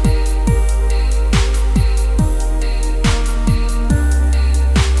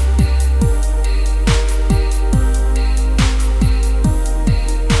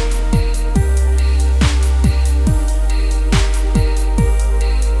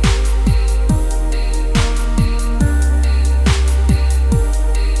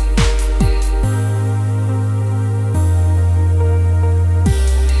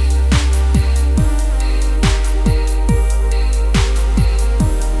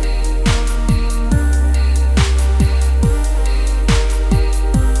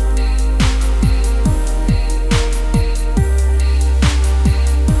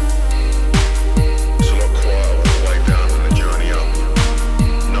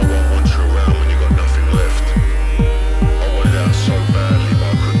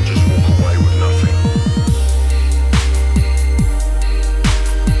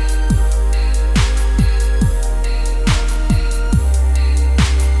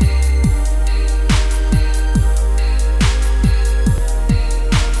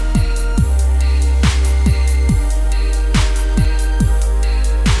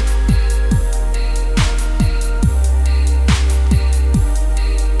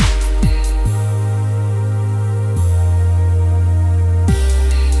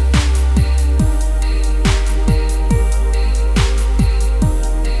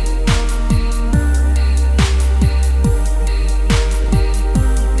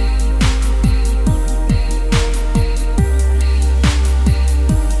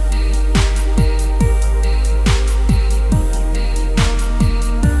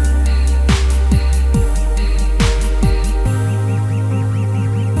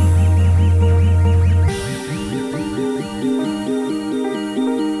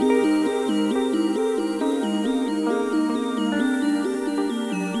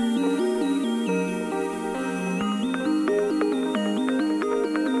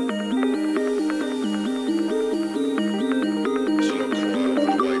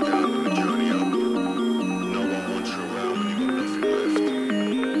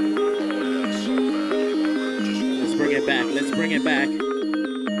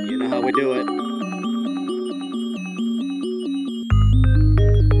 how we do it.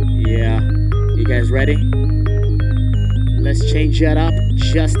 Yeah, you guys ready? Let's change that up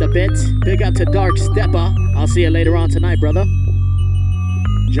just a bit. Big up to Dark Stepper. I'll see you later on tonight, brother.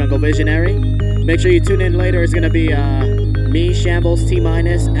 Jungle Visionary. Make sure you tune in later. It's gonna be me, Shambles,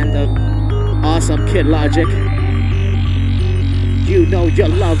 T-Minus, and the awesome Kid Logic. You know you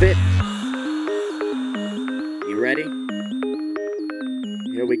love it. You ready?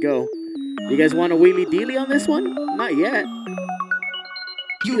 Here we go. You guys want a wheelie dealie on this one? Not yet.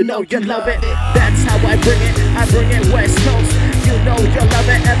 You know you love it. That's how I bring it. I bring it West Coast. You know you love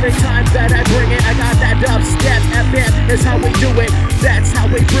it every time that I bring it. I got that dubstep FM is how we do it. That's how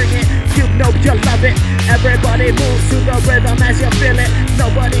we bring it. You know you love it. Everybody moves to the rhythm as you feel it.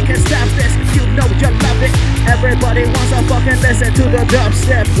 Nobody can stop this. You know you love it. Everybody wants to fucking listen to the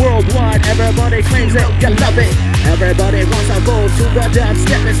dubstep worldwide. Everybody claims it. You love it. Everybody wants to go to the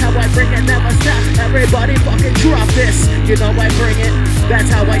dubstep. It's how I bring it. Never stop. Everybody fucking drop this. You know I bring it. That's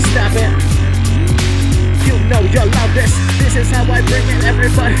how I stop it. You know you love this. This is how I bring it.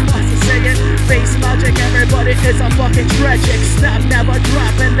 Everybody wants to say it. Face Logic, everybody is a fucking tragic. Stop, never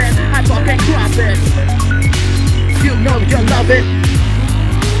drop, and then I fucking crop it. You know you love it.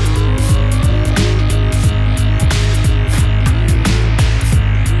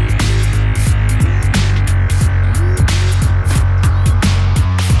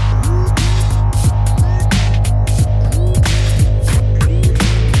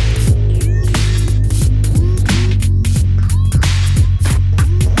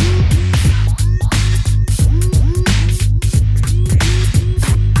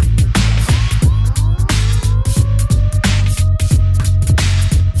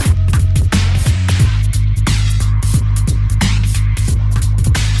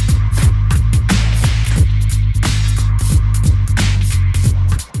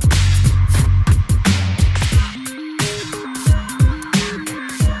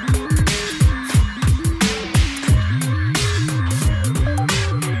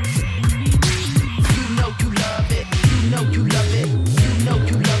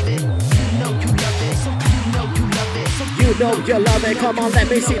 You love it, come on, let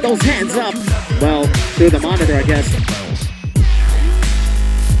me see those hands up. Well, through the monitor, I guess.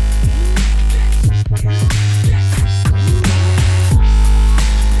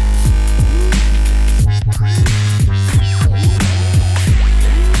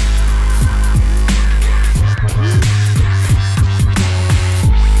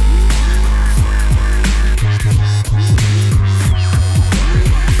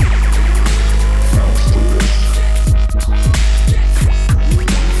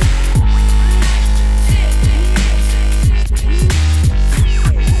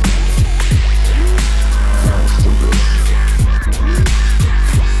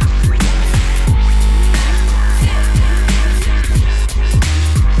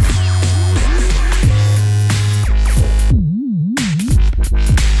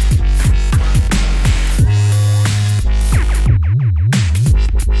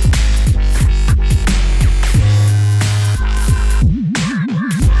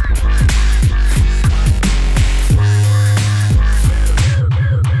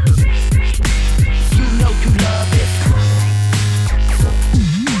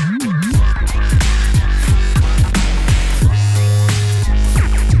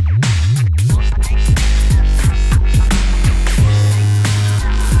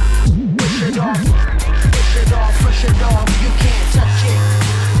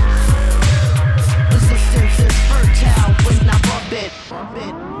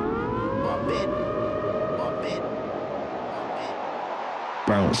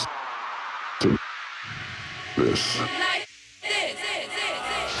 Bounce to this.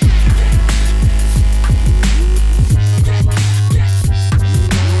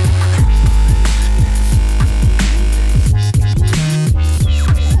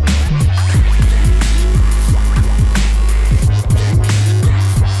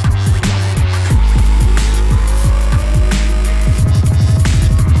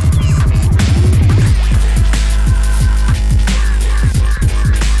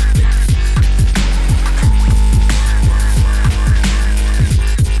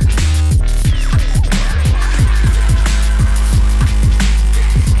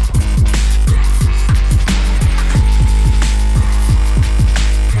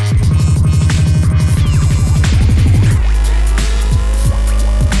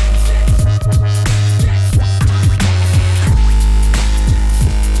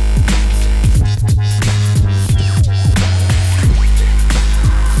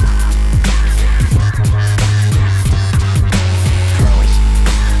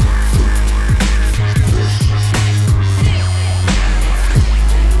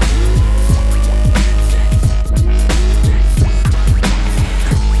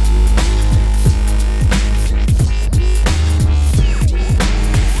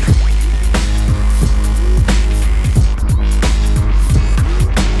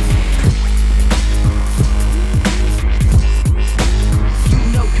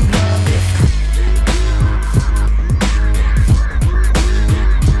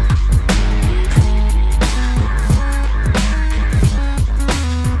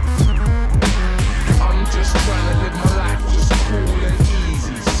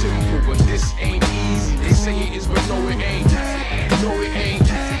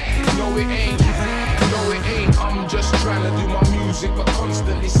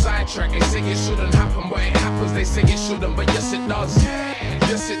 sidetracked. They say it shouldn't happen, but it happens. They say it shouldn't, but yes it does.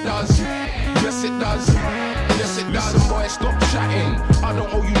 Yes it does. Yes it does. Yes it does. Listen, boy, stop chatting. I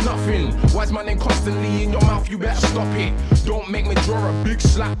don't owe you nothing. Why's my name constantly in your mouth? You better stop it. Don't make me draw a big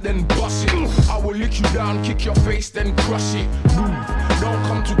slap, then bust it. I will lick you down, kick your face, then crush it. Don't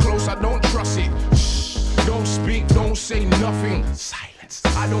come too close, I don't trust it. Shh. Don't speak, don't say nothing. Silence.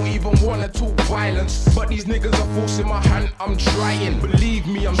 I don't even wanna talk violence, but these niggas are forcing my hand. I'm trying, believe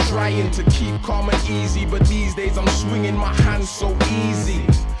me, I'm trying to keep calm and easy, but these days I'm swinging my hands so easy.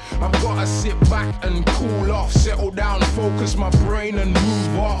 I've gotta sit back and cool off, settle down, focus my brain and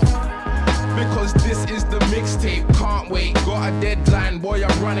move off. Because this is the mixtape, can't wait. Got a deadline, boy,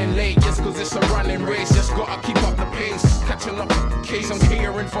 I'm running late. Just cause it's a running race, just gotta keep up the pace. Catching up the case, I'm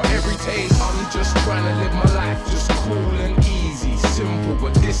catering for every taste. I'm just trying to live my life, just cool and easy. Simple,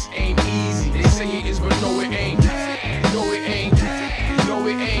 but this ain't easy. They say it is, but no it ain't. No it ain't. No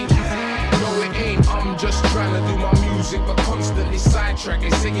it ain't. No it ain't. I'm just trying to do my music, but constantly sidetracked.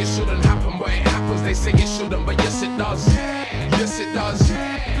 They say it shouldn't happen, but it happens. They say it shouldn't, but yes it does. Yes it does.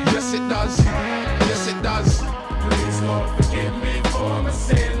 Yes it does. Yes it does. Please Lord forgive me for my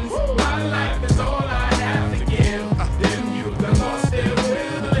sins. My life is all I have to give. Then you can lost it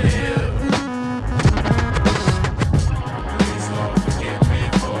will live. Please Lord forgive me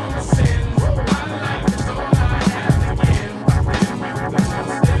for my sins. My life is all I have to give. Then you can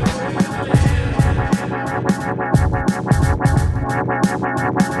lost it will live.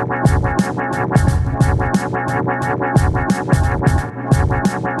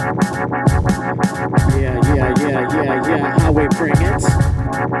 Yeah, how we bring it.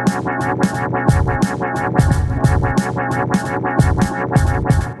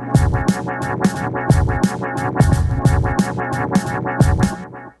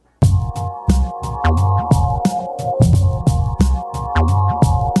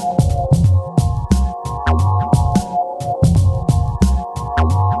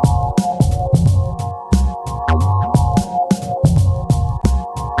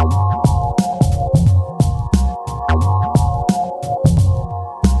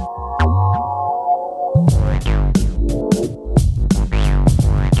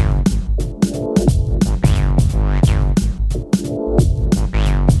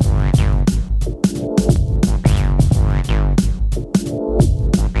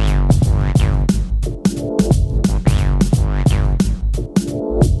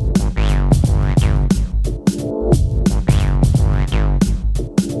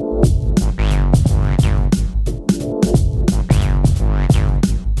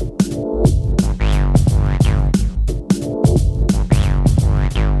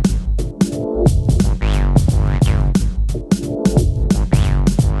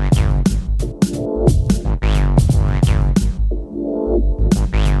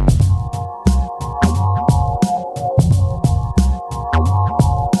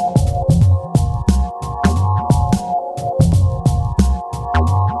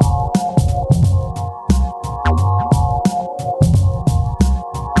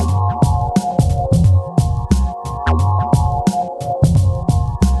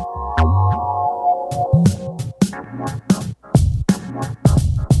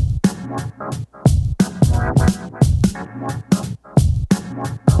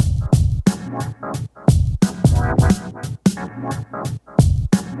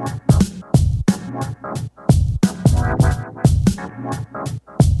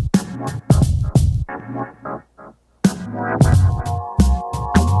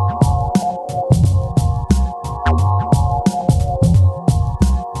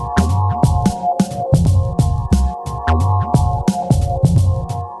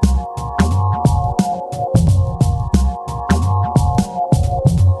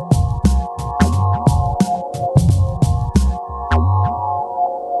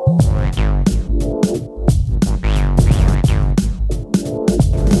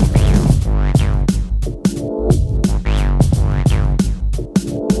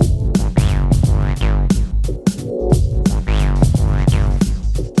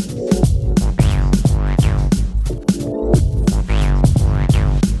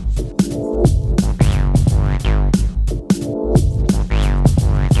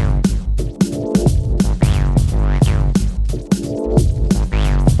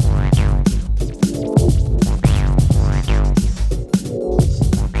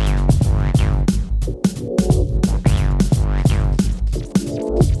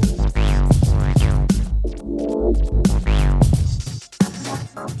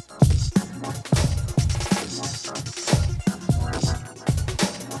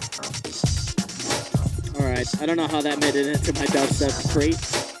 I don't know how that made it into my dubstep crate.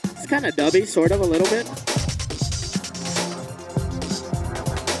 kind of dubby, sort of, a little bit.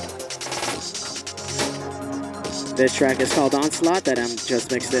 This track is called Onslaught that I'm just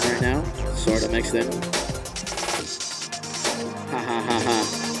mixed in right now. Sort of mixed in. Ha ha ha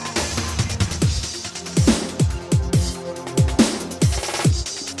ha.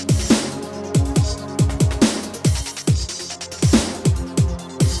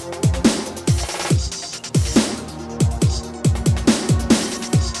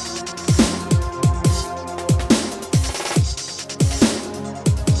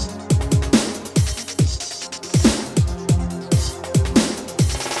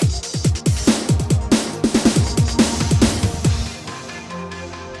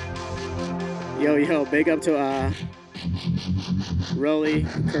 Big up to Rolly,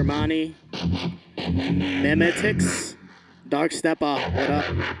 Kermani, Memetix, Dark Steppa, what up?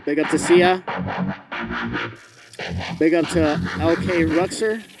 Big up to Sia. Big up to LK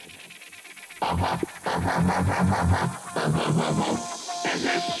Ruxer.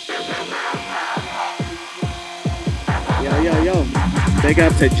 Yo. Big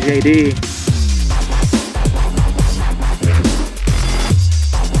up to JD.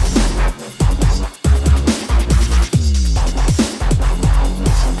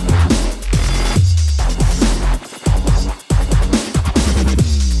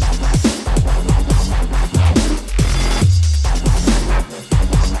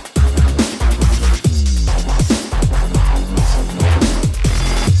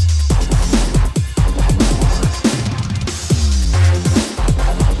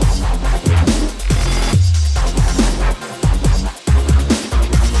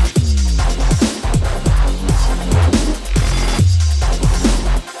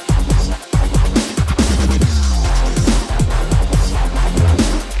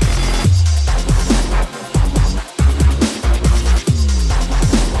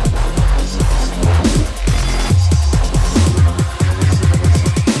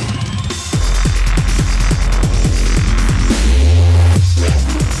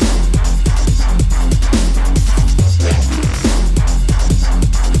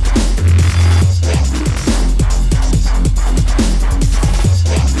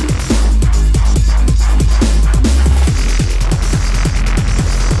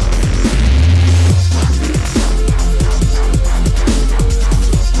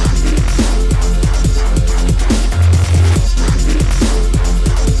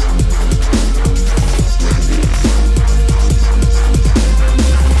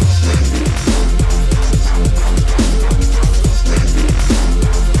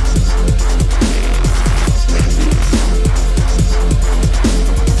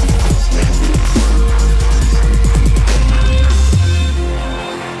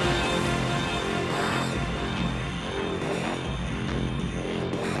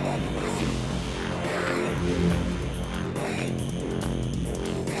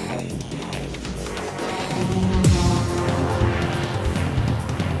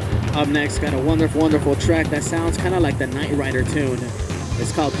 Up next, got a wonderful track that sounds kind of like the Knight Rider tune.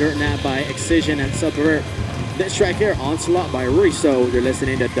 It's called Dirt Nap by Excision and Subvert. This track here, Onslaught by Riso. You're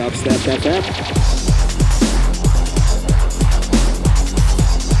listening to Dubstep FM.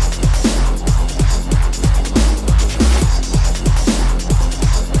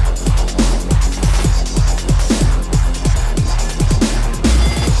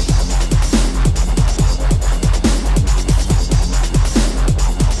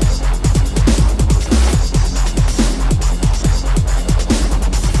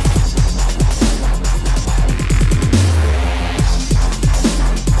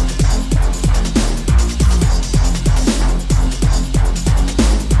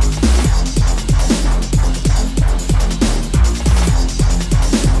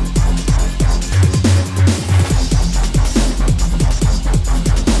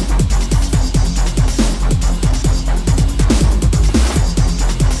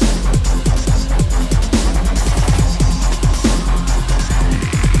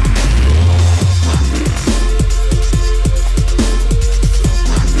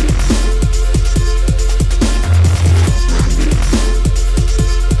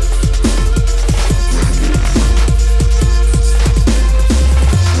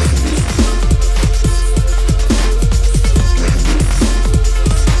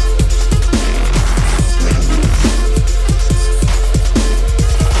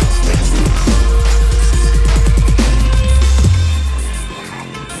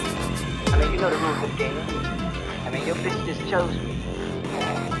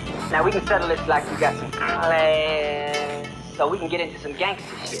 Now we can settle this like we got some class, so we can get into some gangster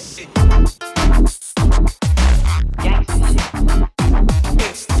shit. Gangster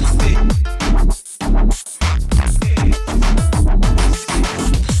shit.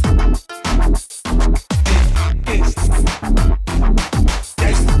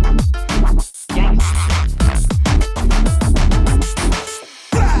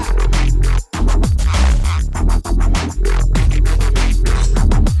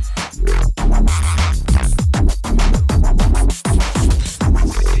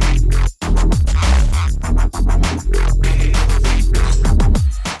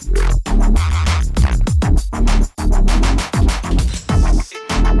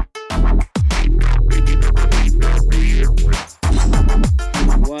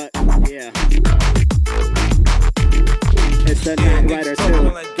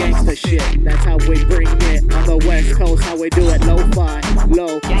 shit. That's how we bring it on the West Coast. How we do it, lo-fi,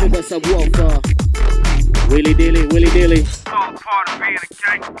 low to the subwoofer. Wheelie dilly, wheelie dilly. All part of being a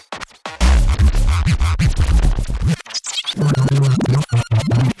gang.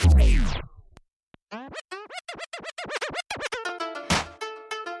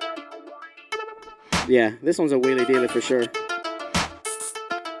 Yeah, this one's a wheelie dealer for sure.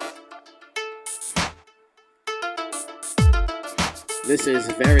 This is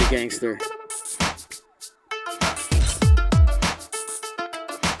very gangster.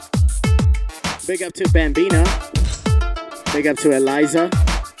 Big up to Bambina. Big up to Eliza.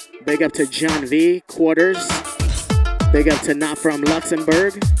 Big up to John V. Quarters. Big up to Not From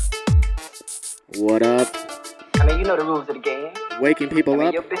Luxembourg. What up? I mean, you know the rules of the game. Waking people I mean,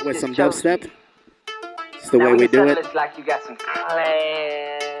 up your bitch with just some chose dubstep. you. It's the Now way we we can do settle it. this like you got some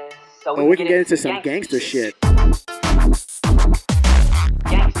class. So But we can get into some gangster shit. Gangster shit.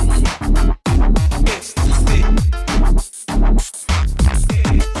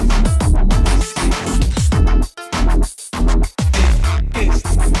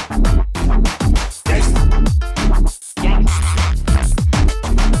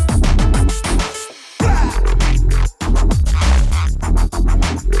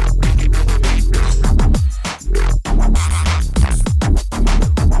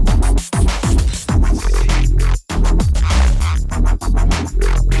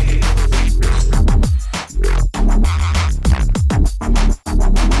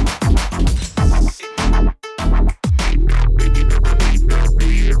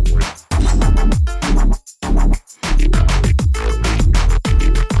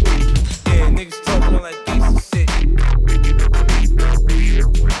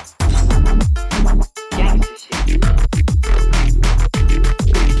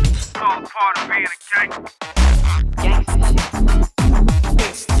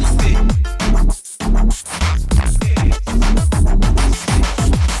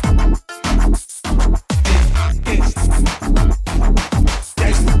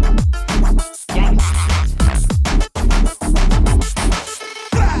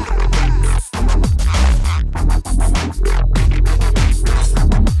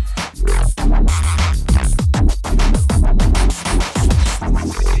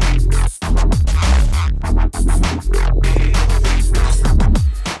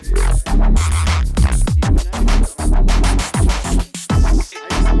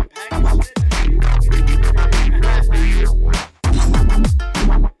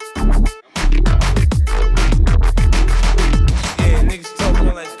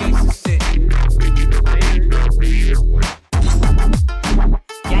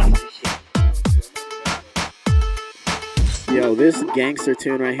 This gangster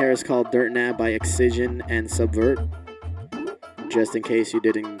tune right here is called Dirt Nab by Excision and Subvert. Just in case you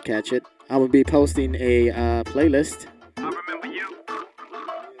didn't catch it, I will be posting a playlist. I remember you.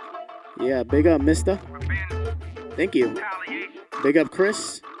 Yeah, big up, mister. Thank you. Big up,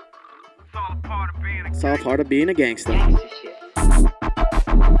 Chris. It's all part of being a gangster.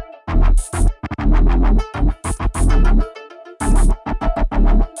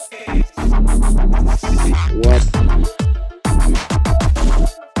 What?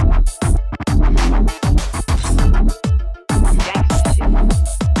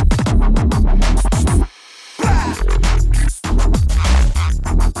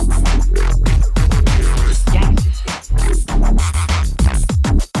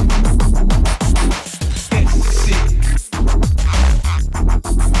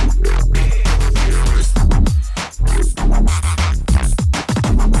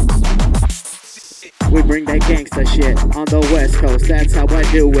 We bring that gangsta shit on the West Coast. That's how I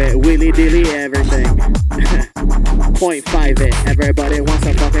do it. Wheelie dilly everything. 0.5 it. Everybody wants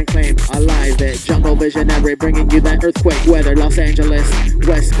to fucking claim. Alive it. Jungle visionary bringing you that earthquake weather. Los Angeles,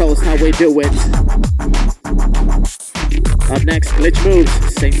 West Coast, how we do it. Up next, Glitch Moves,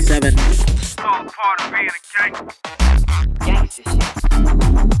 Saint 7. It's all part of being a gang. Gangster shit.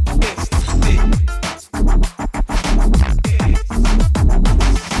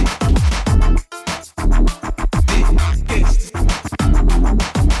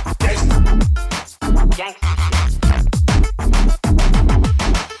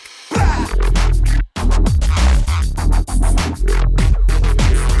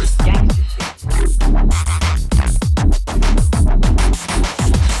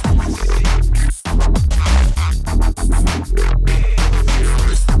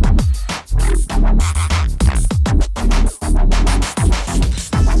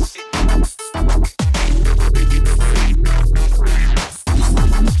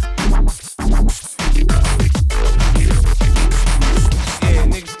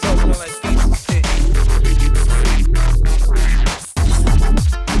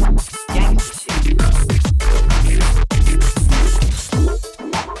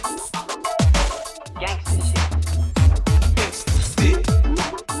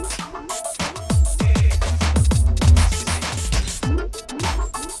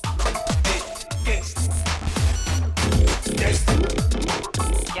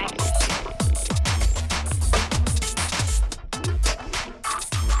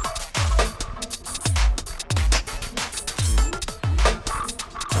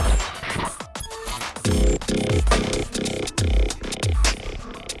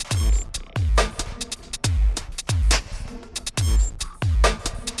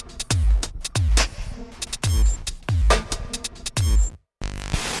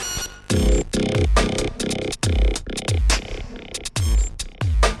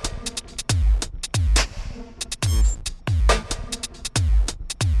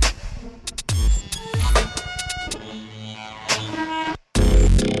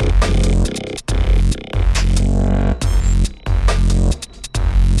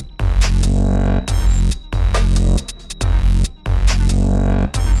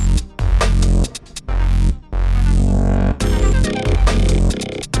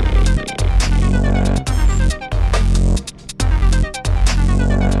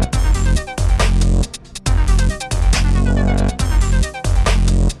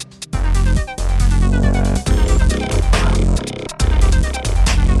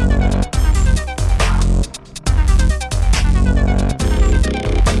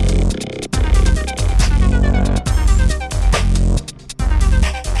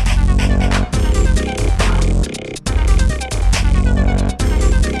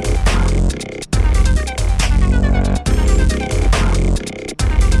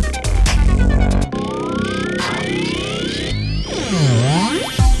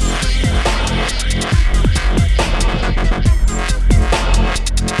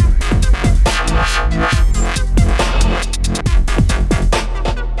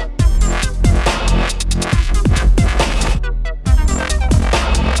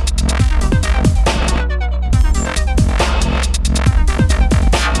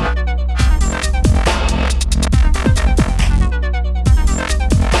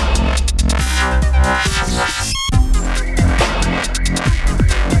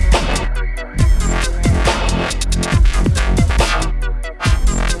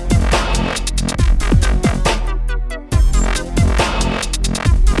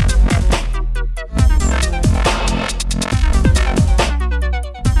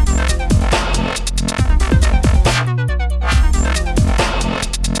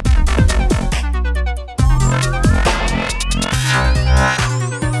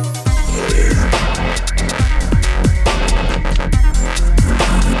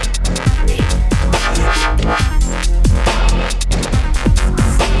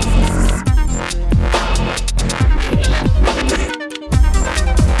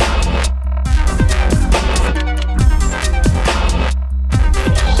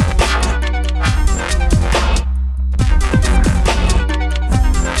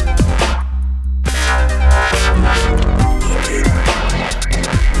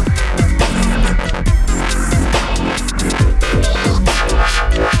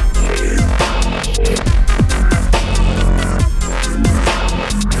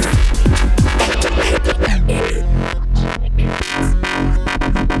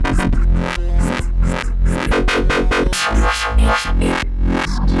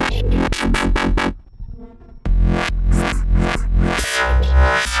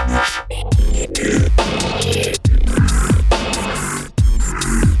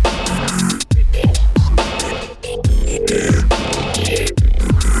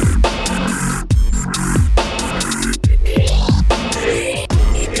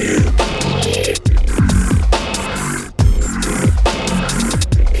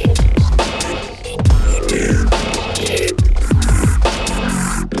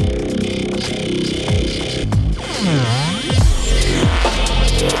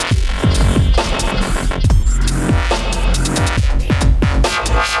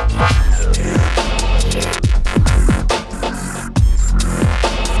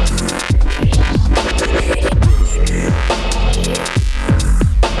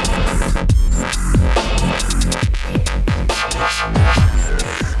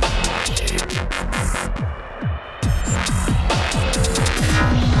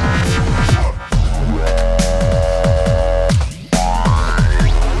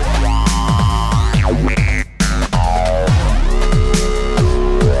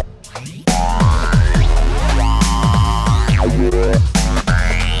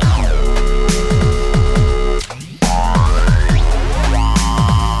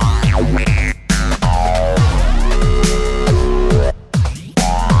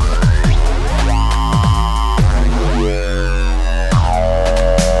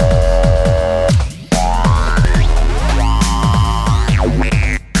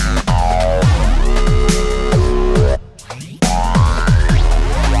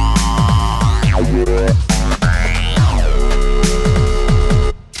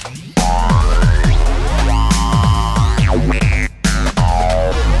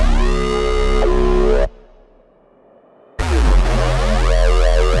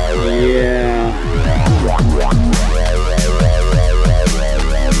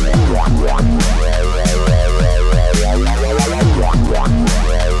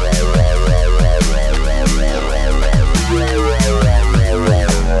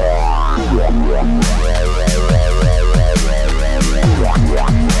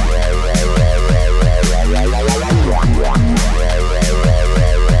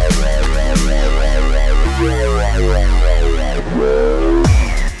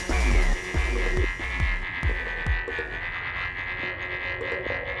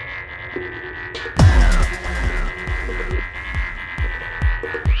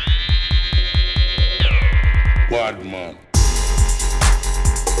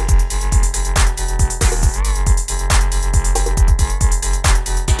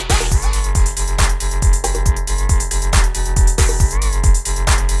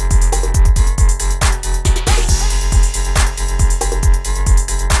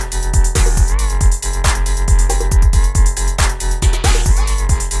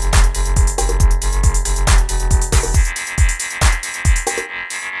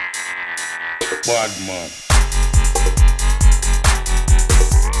 Bad man.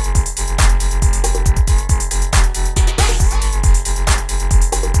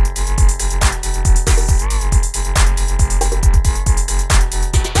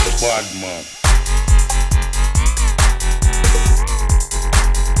 Bad man.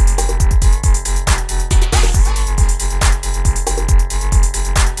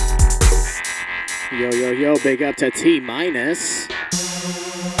 Yo, yo, yo, big up to T minus.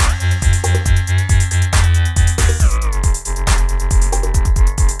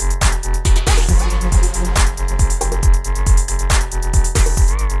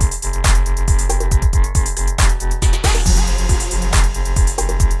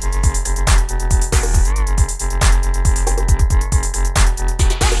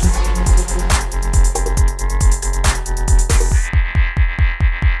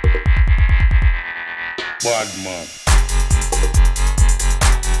 Bad man.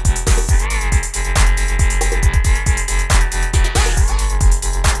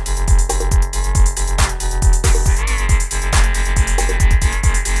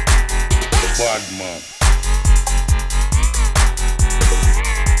 Bad man.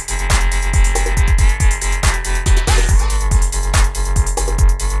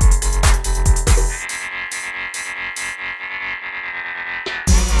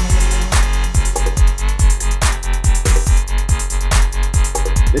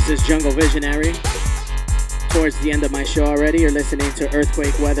 This is Jungle Visionary. Towards the end of my show already, you're listening to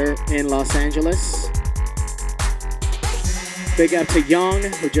Earthquake Weather in Los Angeles. Big up to Young,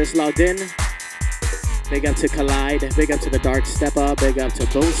 who just logged in. Big up to Collide. Big up to the Dark Stepper. Big up to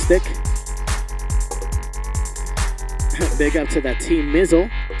Boomstick. Big up to that Team Mizzle.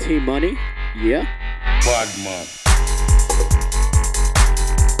 Team Money. Yeah. Bad man.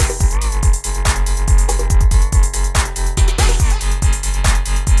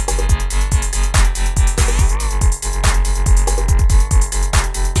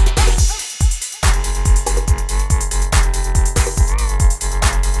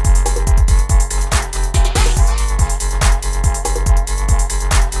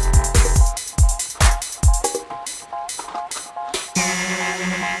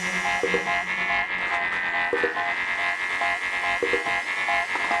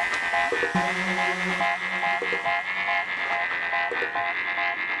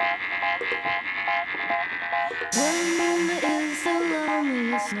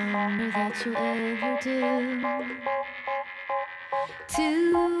 you ever do.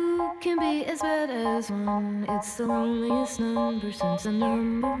 Two can be as bad as one. It's the loneliest number since the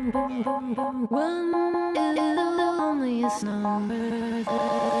number one is the loneliest number.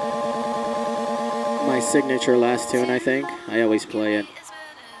 My signature last tune, I think. I always play it.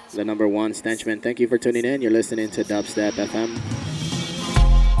 The number one, Stenchman. Thank you for tuning in. You're listening to Dubstep FM.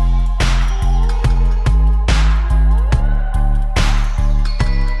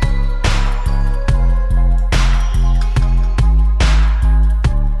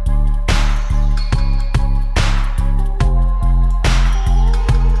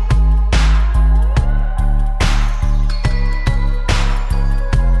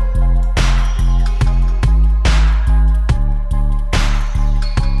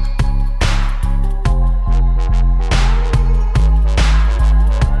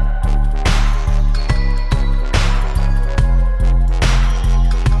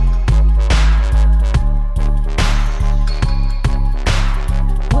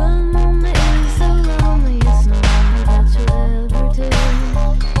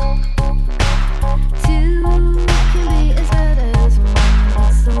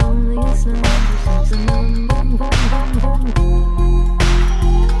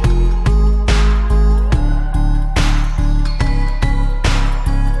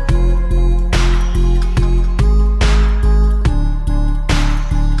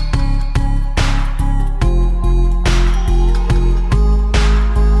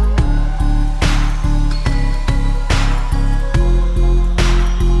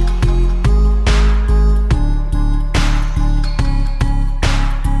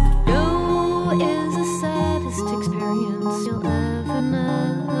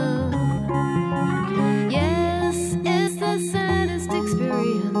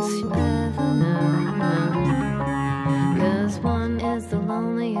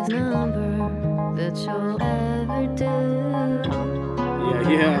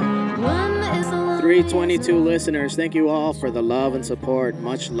 Listeners, thank you all for the love and support.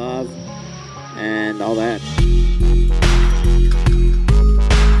 Much love and all that.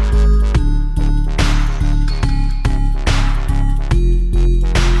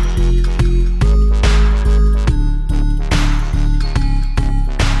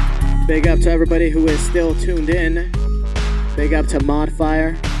 Big up to everybody who is still tuned in. Big up to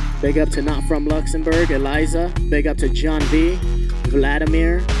Modfire. Big up to Not From Luxembourg, Eliza. Big up to John V,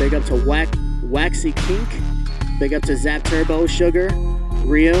 Vladimir. Big up to Waxy Kink. Big up to Zap Turbo, Sugar,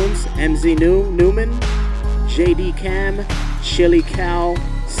 Riones, MZ Newman, JD Cam, Chili Cow,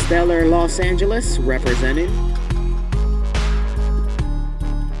 Stellar Los Angeles, representing.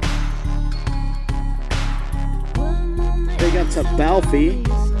 Big up to Balfi.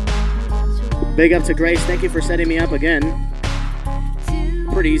 Big up to Grace, thank you for setting me up again.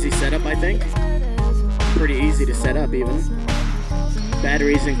 Pretty easy setup, I think. Pretty easy to set up, even.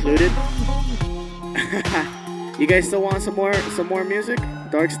 Batteries included. You guys still want some more music?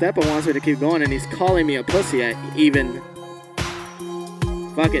 Dark Steppa wants me to keep going, and he's calling me a pussy. Even.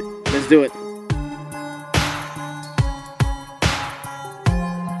 Fuck it, let's do it.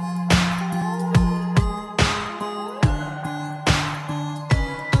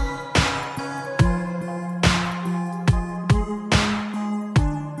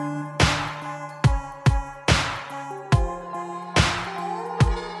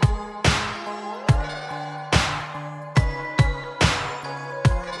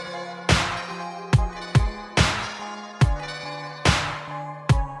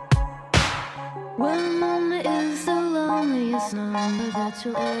 One moment is the loneliest number that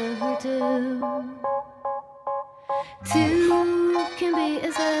you'll ever do. Two can be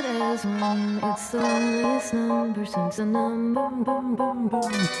as bad as one. It's the loneliest number since the number boom boom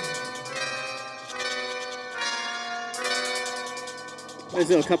boom. Let's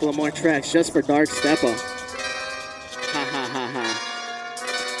do a couple of more tracks just for Dark Steppa. Ha ha ha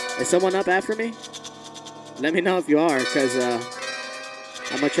ha. Is someone up after me? Let me know if you are, because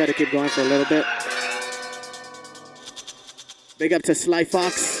I'm going to try to keep going for a little bit. Big up to Sly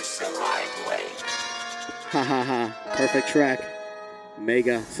Fox. Ha ha ha. Perfect track.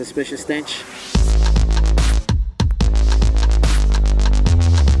 Mega Suspicious Stench.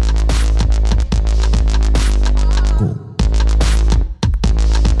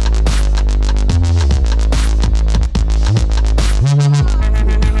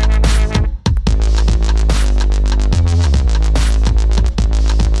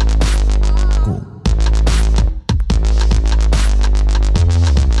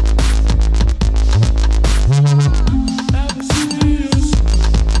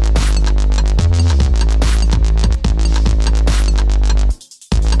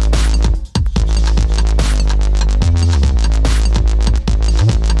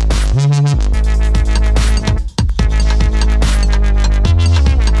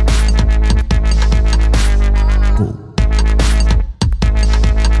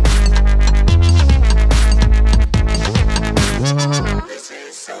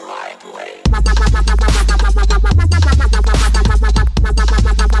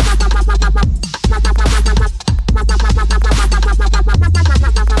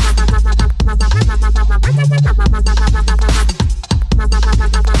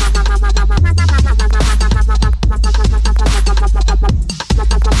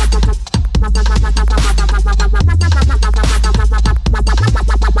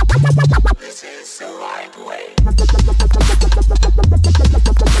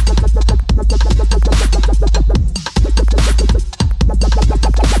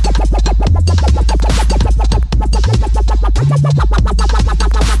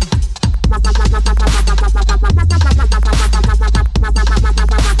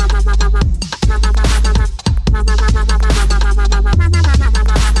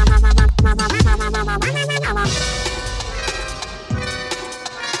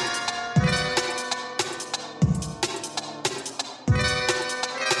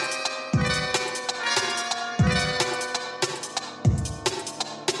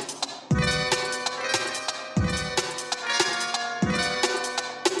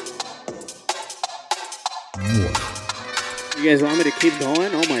 You guys want me to keep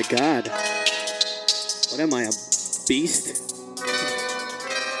going? Oh my god. What am I, a beast?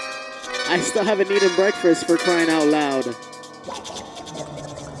 I still haven't eaten breakfast, for crying out loud.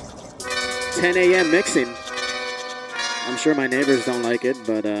 10 a.m. mixing. I'm sure my neighbors don't like it,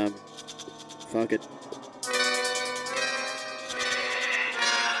 but fuck it.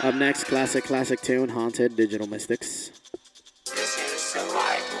 Up next, classic tune, Haunted, Digital Mystics.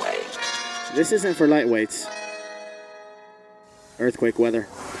 This isn't for lightweights. Earthquake weather.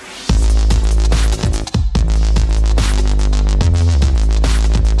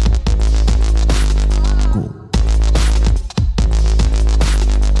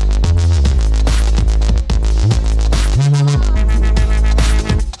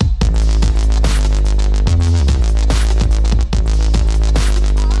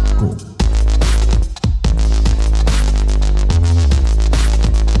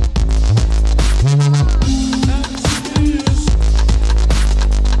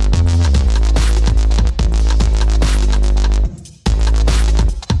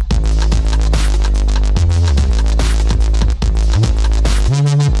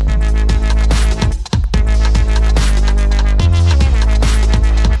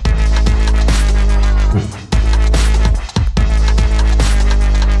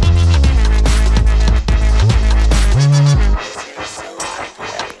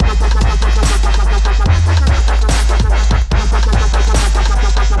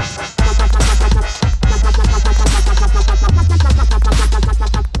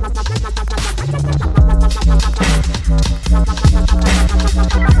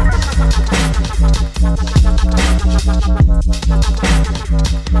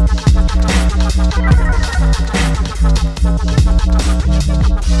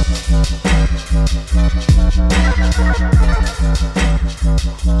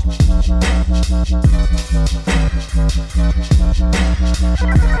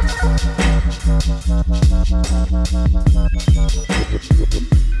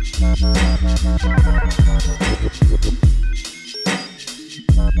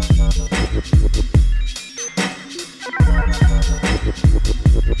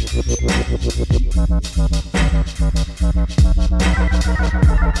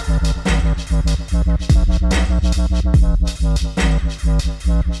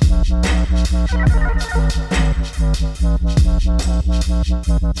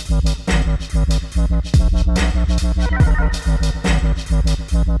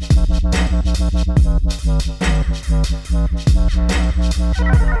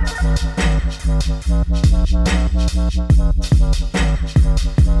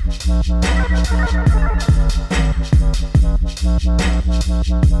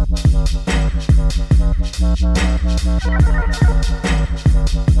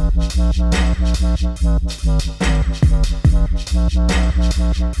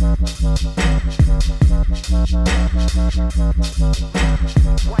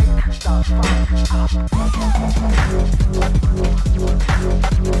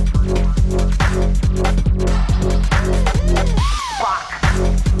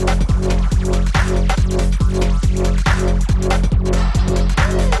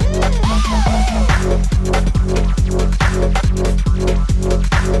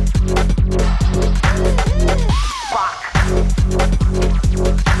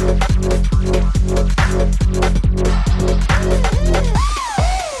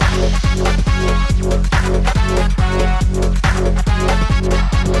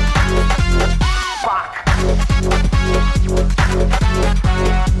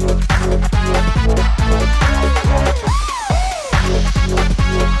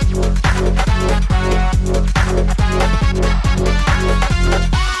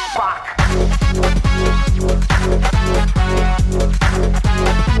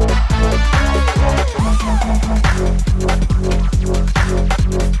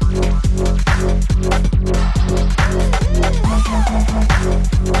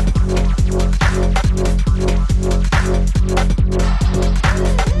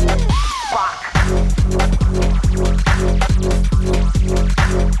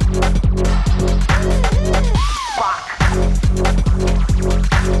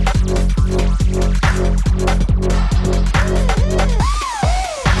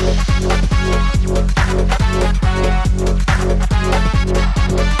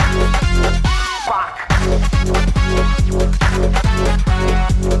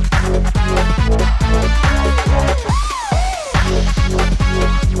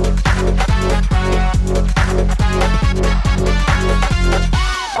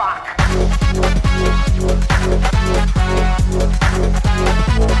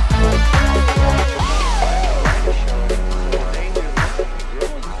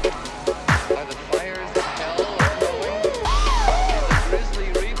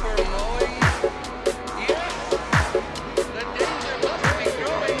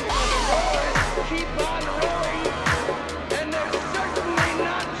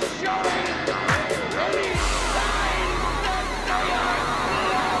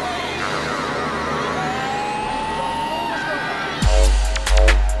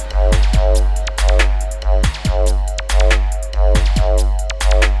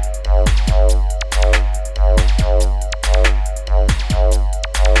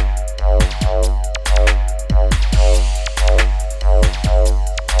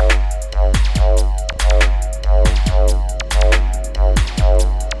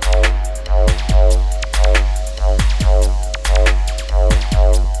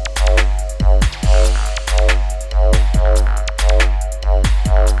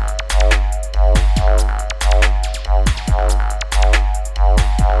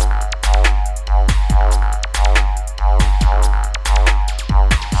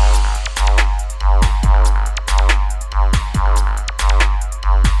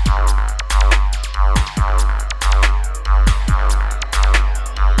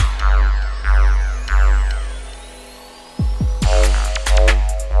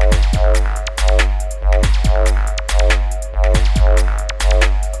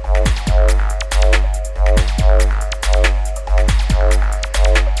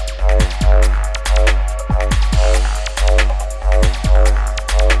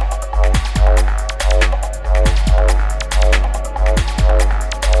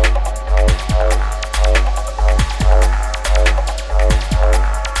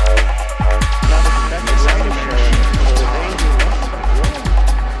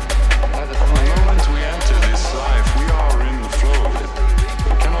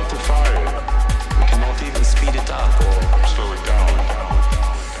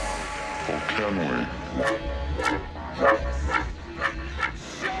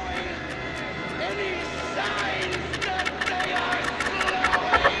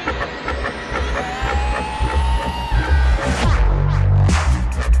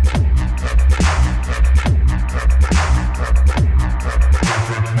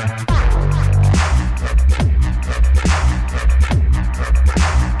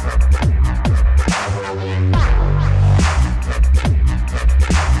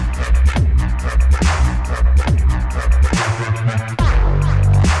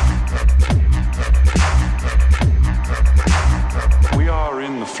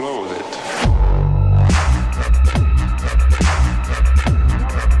 flow with it.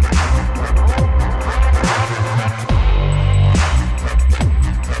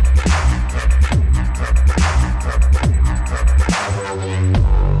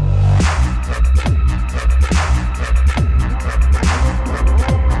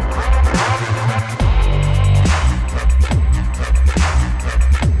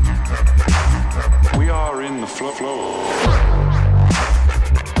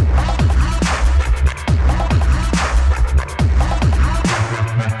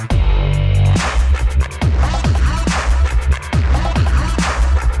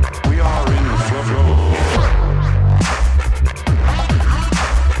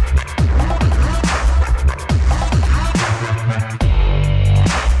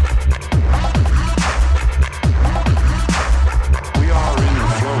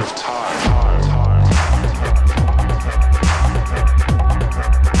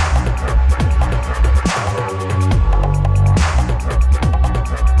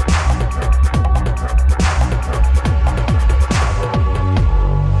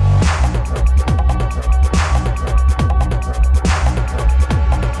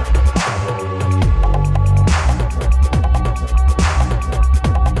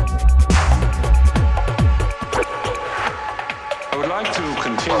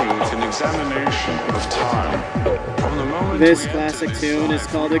 This classic tune is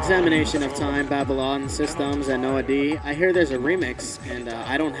called Examination of Time, Babylon Systems, and Noah D. I hear there's a remix, and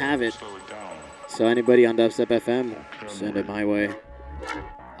I don't have it. So anybody on Dubstep FM, send it my way.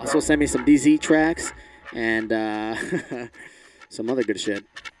 Also send me some DZ tracks and some other good shit.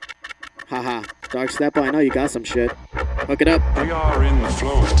 Haha, Dark Step, I know you got some shit. Hook it up. We are in the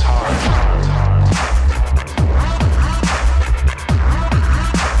flow of time.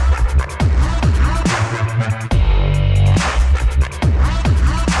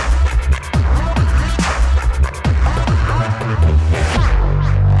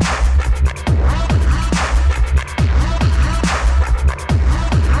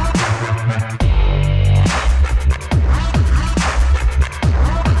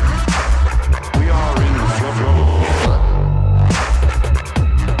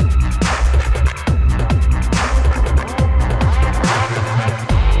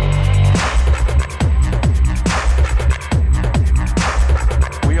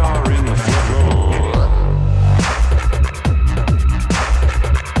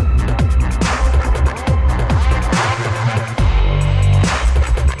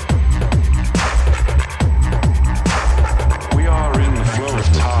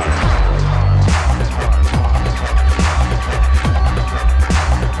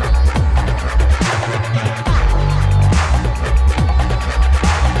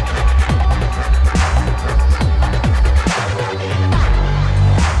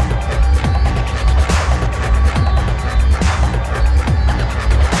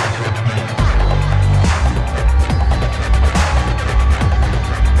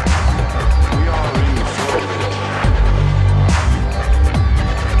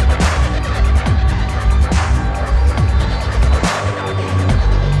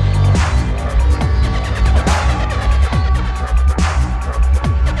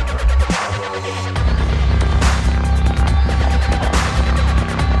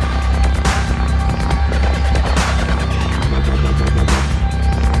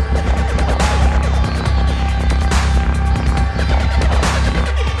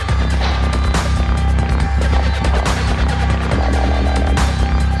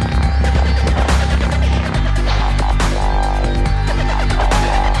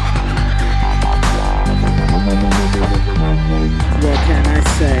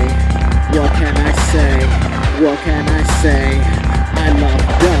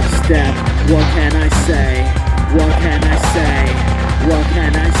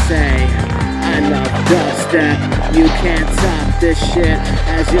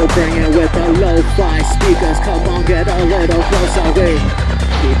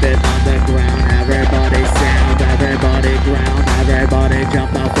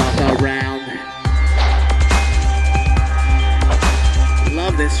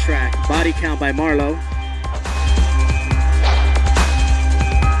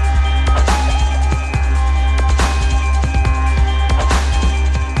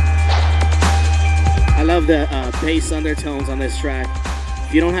 Undertones on this track.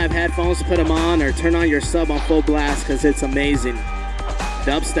 If you don't have headphones, put them on or turn on your sub on full blast because it's amazing.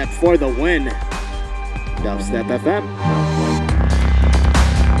 Dubstep for the win. Dubstep FM.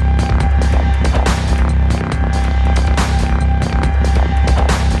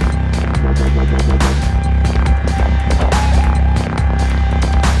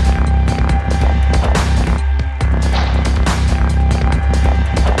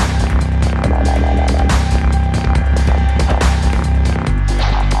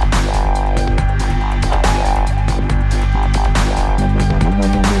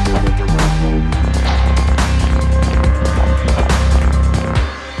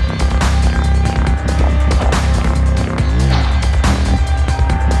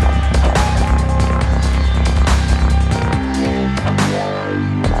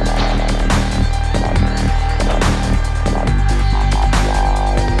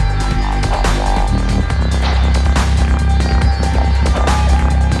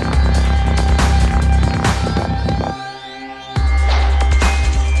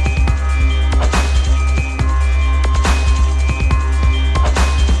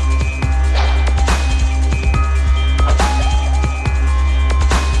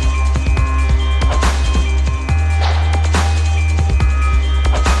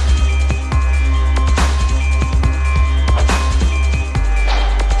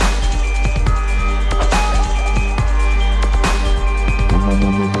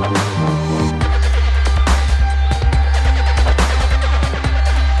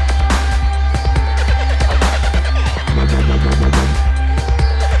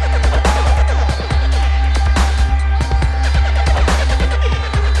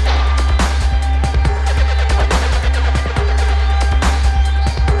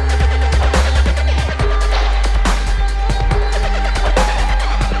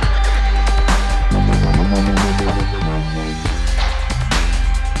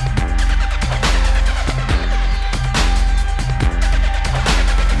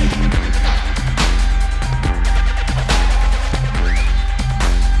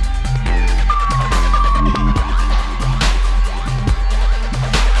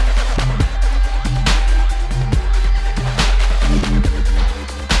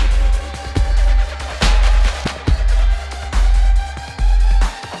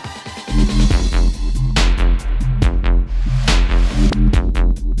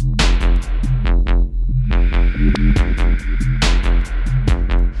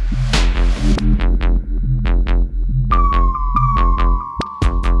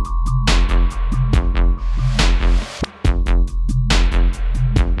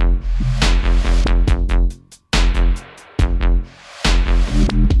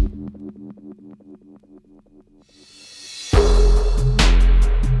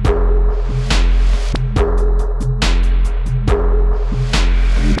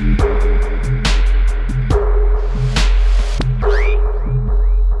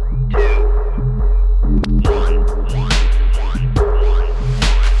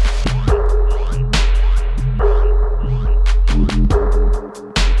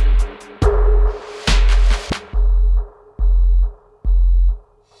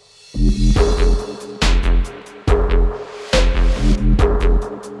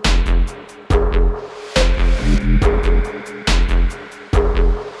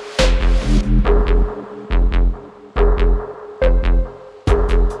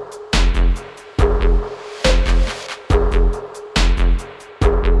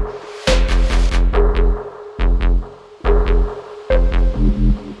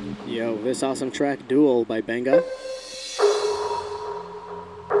 this awesome track, Duel by Benga.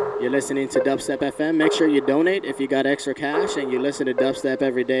 You're listening to Dubstep FM. Make sure you donate if you got extra cash and you listen to Dubstep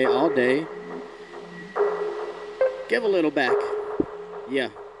every day, all day. Give a little back. Yeah.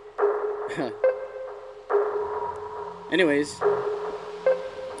 Anyways,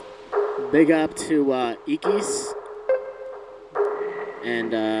 big up to Ikis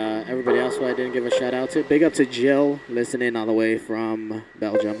and everybody else who I didn't give a shout out to. Big up to Jill, listening all the way from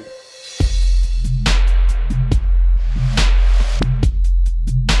Belgium.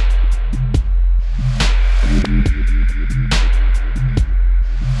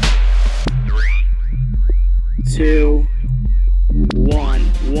 Two, one,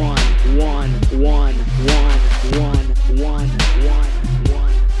 one, one, one, one, one, one, one,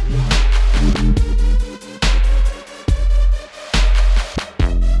 one.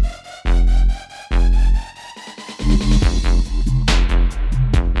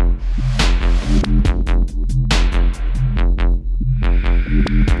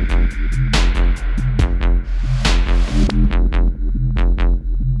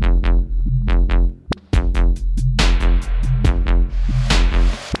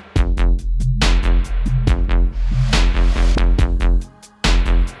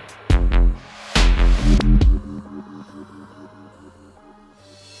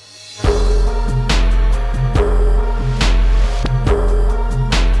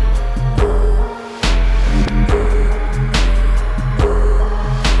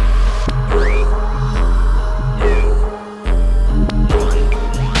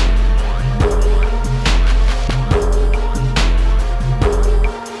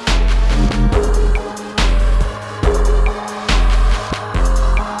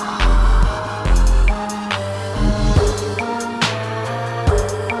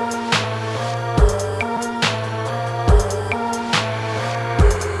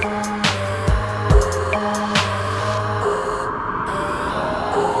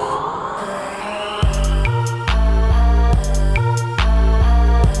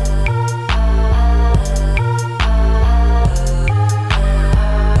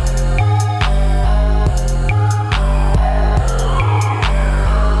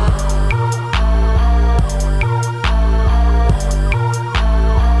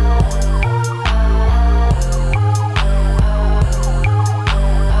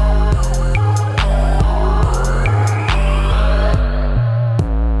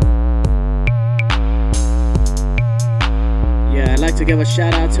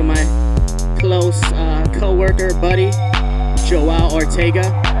 Shout out to my close co-worker buddy Joao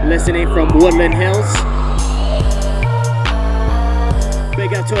Ortega, listening from Woodland Hills.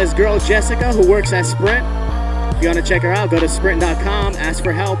 Big up to his girl Jessica, who works at Sprint. If you want to check her out, go to sprint.com, ask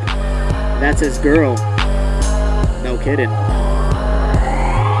for help. That's his girl. No kidding.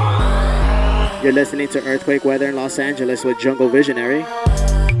 You're listening to Earthquake Weather in Los Angeles with Jungle Visionary.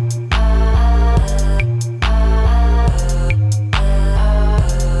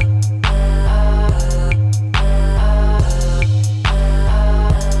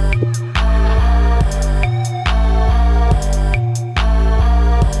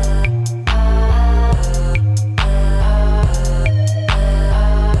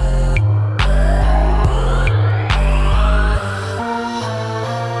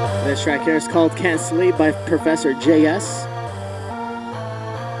 This track here is called Can't Sleep by Professor JS.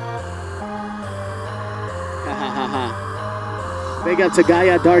 Ha ha ha ha. Big up to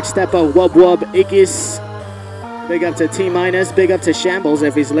Gaia, Dark Steppa, Wub Wub, Ikis. Big up to T-Minus. Big up to Shambles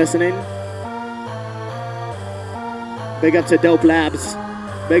if he's listening. Big up to Dope Labs.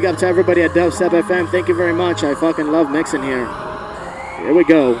 Big up to everybody at Dubstep FM. Thank you very much. I fucking love mixing here. Here we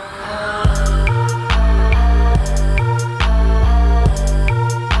go.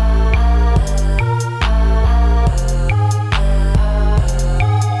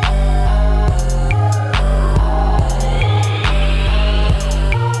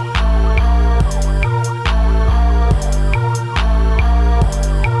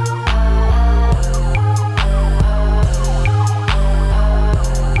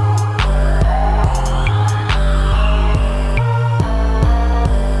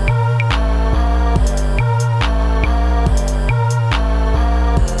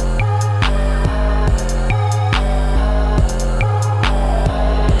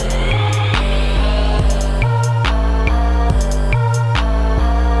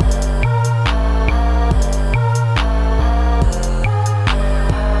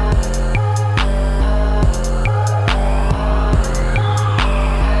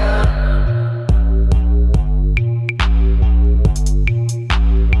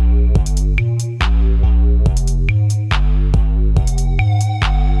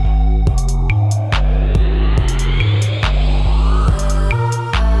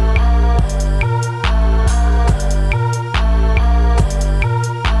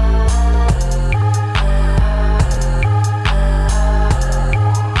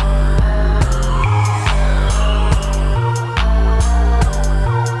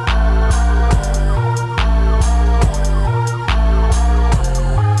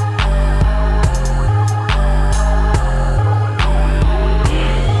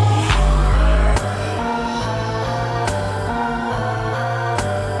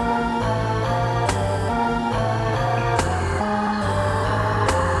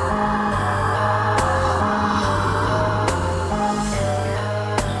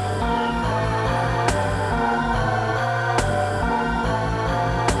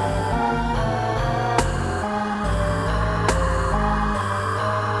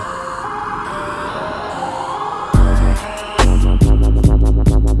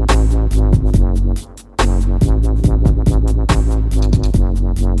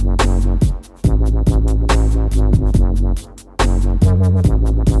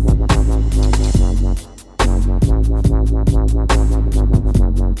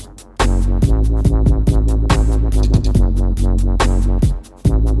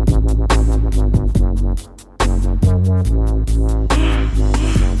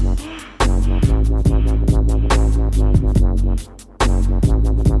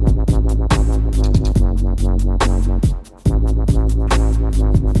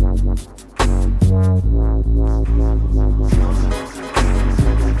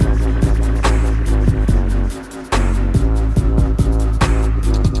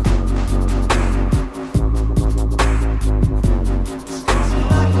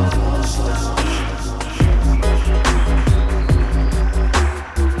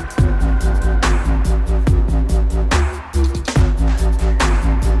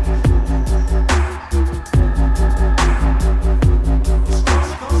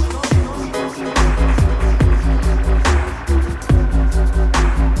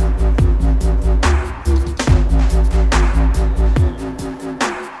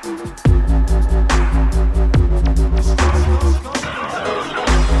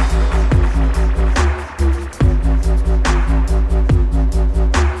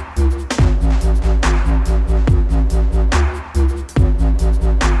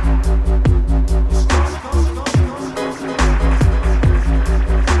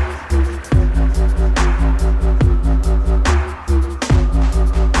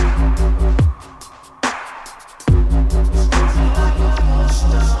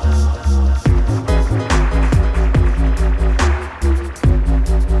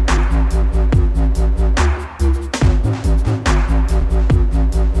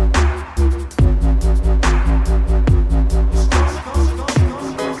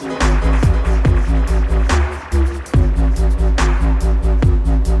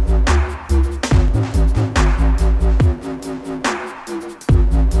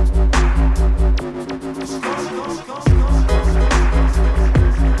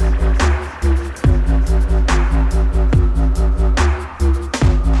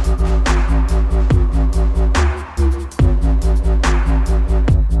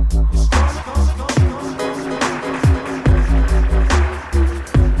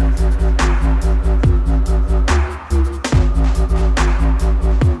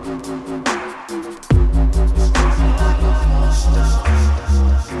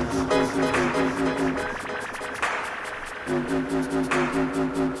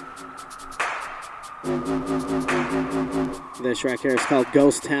 track here is called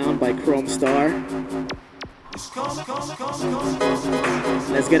Ghost Town by Chrome Star.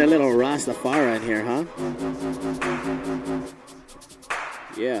 Let's get a little Rastafari in here, huh?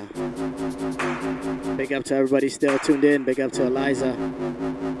 Yeah. Big up to everybody still tuned in. Big up to Eliza.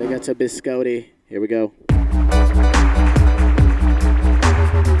 Big up to Biscotti. Here we go.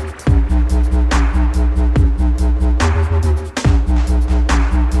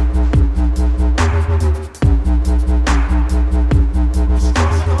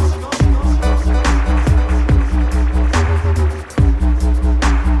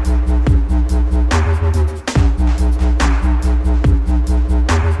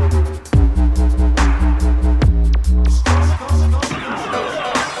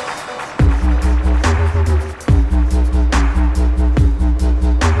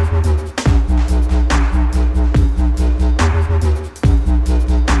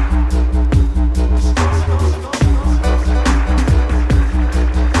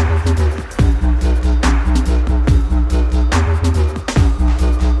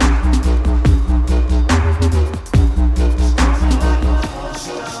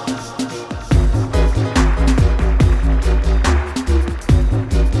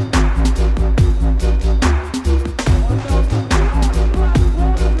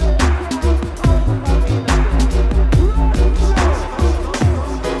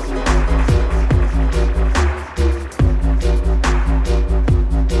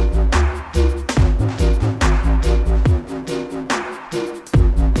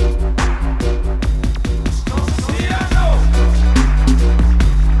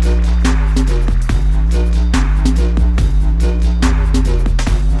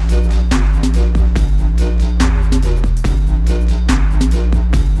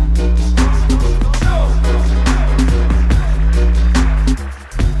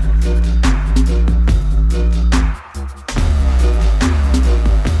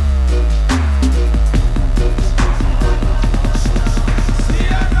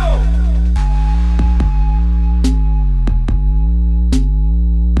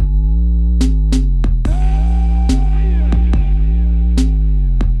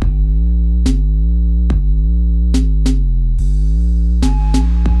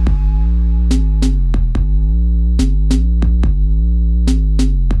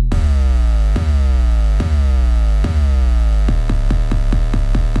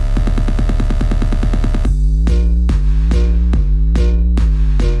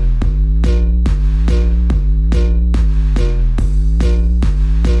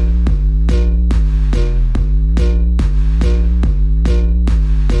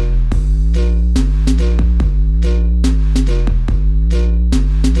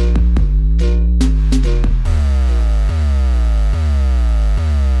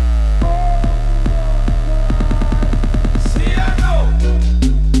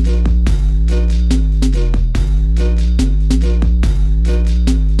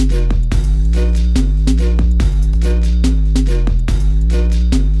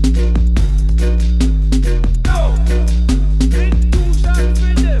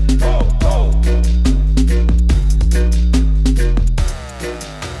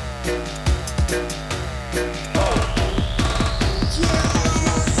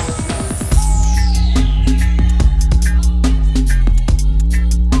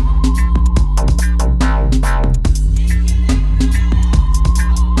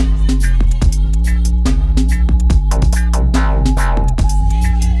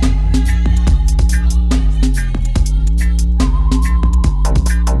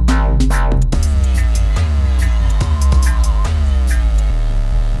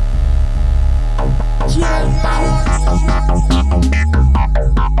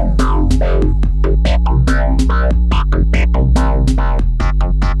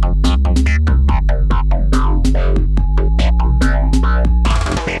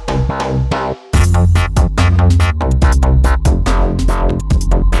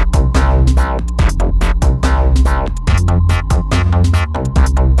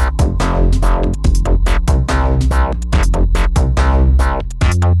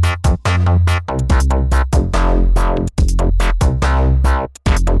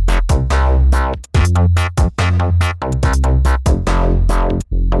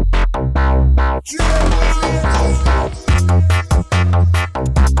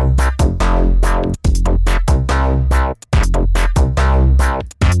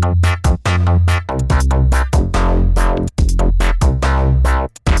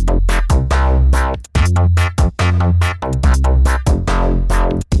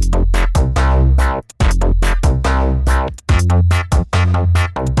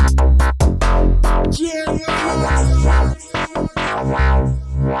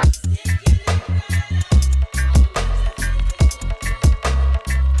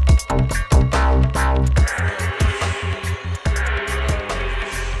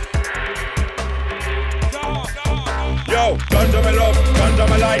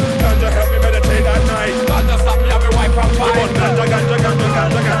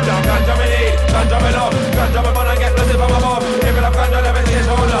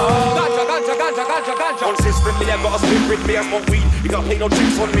 with me, I smoke weed. You can't play no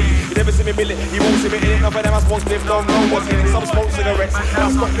tricks on me. You never see me mill it, you won't see me in it. None of them I smoke spliff, don't know what's in it. Some smoke cigarettes,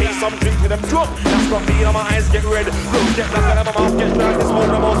 that's got me. Some drink to them drunk, that's got me. And my eyes get red, look, get black, and my mouth get dry. This smoke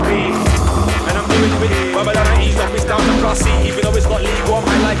the most weed. And I'm doing it with it, but then I ease up, it's down to class C. Even though it's not legal, I'm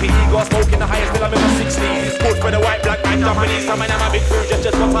high like an ego. I'm smoking the highest till I'm in my 60s. It's good for the white, black, and Japanese. Some and I'm a big food,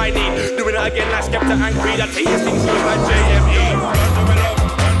 just what I need. Doing it again like Skepta and Creed. I take these things just like JME. Ganja my love,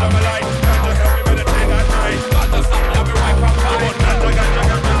 ganja my life. Ganja help me meditate at night. Ganja stop me, I'll be right from fight. Ganja, ganja,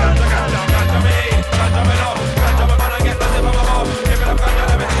 ganja, ganja, ganja. Ganja me eat, ganja me love. Ganja my man, I get nothing from above. Give it up, ganja,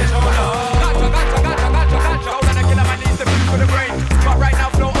 let me taste your love. Ganja, ganja, ganja, ganja, ganja. Hold on, I kill a man, needs the food for the brain. But right now,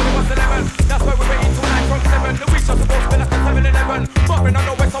 flow on the bus 11. That's why we're waiting till 9 from 7. The weeks are supposed to be like a 7-11. Bumping on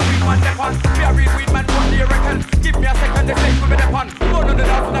the west, some weed man, step on. Me a real weed man, what do you reckon? Give me a second, they say, with them on. Born on the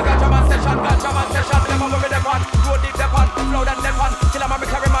dance in a ganja man session. Ganja man session, never with them on. Go deep, them on, flow than them on. Till I'm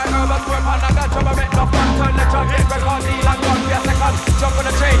carry my herbal work on. A ganja man make no fun, turn the chunk. Get record, deal and run, be a second. Jump on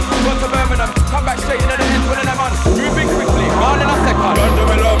the train, go to Birmingham. Come back straight into the end with them on. Moving quickly, all in a second. Ganja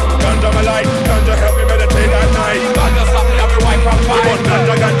my love, ganja my life. Ganja help me meditate at night. Ganja stop me, I'll be white from fire.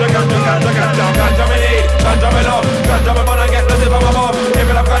 Ganja, ganja, ganja, ganja, ganja. Ganja me need, ganja me love. Ganja me wanna get nothing from above. Give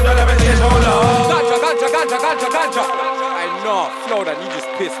it up, ganja, let me taste your love. Ganja, ganja, ganja, ganja, ganja. I know, Flo, that you just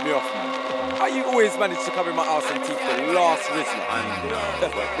pissed me off, man. How you always manage to come in my house and teach the last rhythm?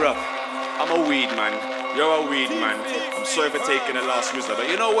 Bruh, I'm a weed man. You're a weed man. I'm sorry for taking the last whistler, but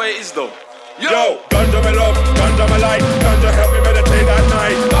you know where it is though. Yo! Ganja my love, ganja my life. Ganja help me meditate at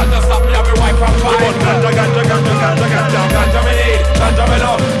night. Ganja stop me, I'll be white from fire. Ganja, ganja, ganja, ganja, ganja. Ganja me need, ganja me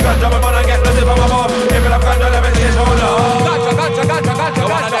love. Ganja me wanna get nothing from above. Give it up, ganja, let me taste your love. Ganja, ganja, ganja, ganja.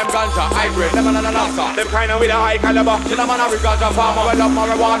 One of them ganja, hybrid, never na nasa. Them kinda with a high caliber. Till I'm on a ganja farmer, I love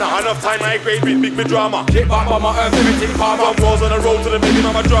marijuana. Enough time I grade with big drama. Kick back on my earth, everything farmer. From walls on the road to the baby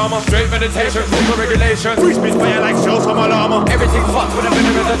mama drama. Straight meditation, rules and regulations. Free speech fire like shells from a llama. Everything's fucked with a bit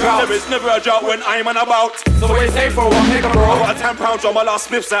of a drought. There is never a drought when I'm on about. So what you say for one nigga, bro? I got a £10 on my last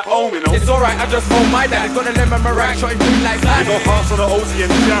spliffs at home, you know. It's alright, I just told my dad. He's gonna live in my rack, shot him like that. You go fast on the OZ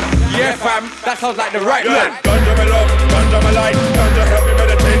and jam. Yeah, fam, that sounds like the right plan. Ganja my love, ganja my life. Ganja help me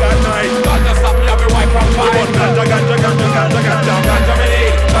meditate at night. Ganja stop me, I'll be white from fire. Ganja, ganja, ganja, ganja, ganja. Ganja me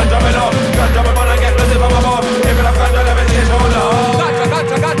need, ganja me love. Ganja me wanna get nothing from above. Give it up, ganja, let me taste your love. Ganja,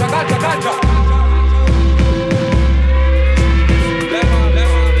 ganja, ganja, ganja, ganja.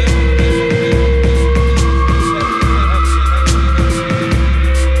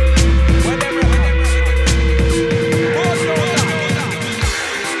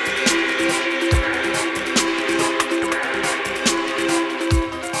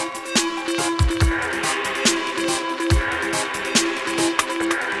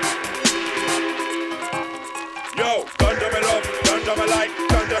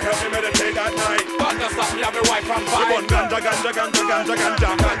 Ganja, ganja, ganja, ganja, ganja.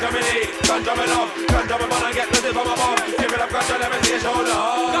 Ganja me need, ganja me love. Ganja me wanna get nothing from above. Give it up, ganja, let me taste your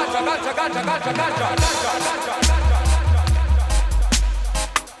love. Ganja, ganja, ganja, ganja, ganja, ganja, ganja.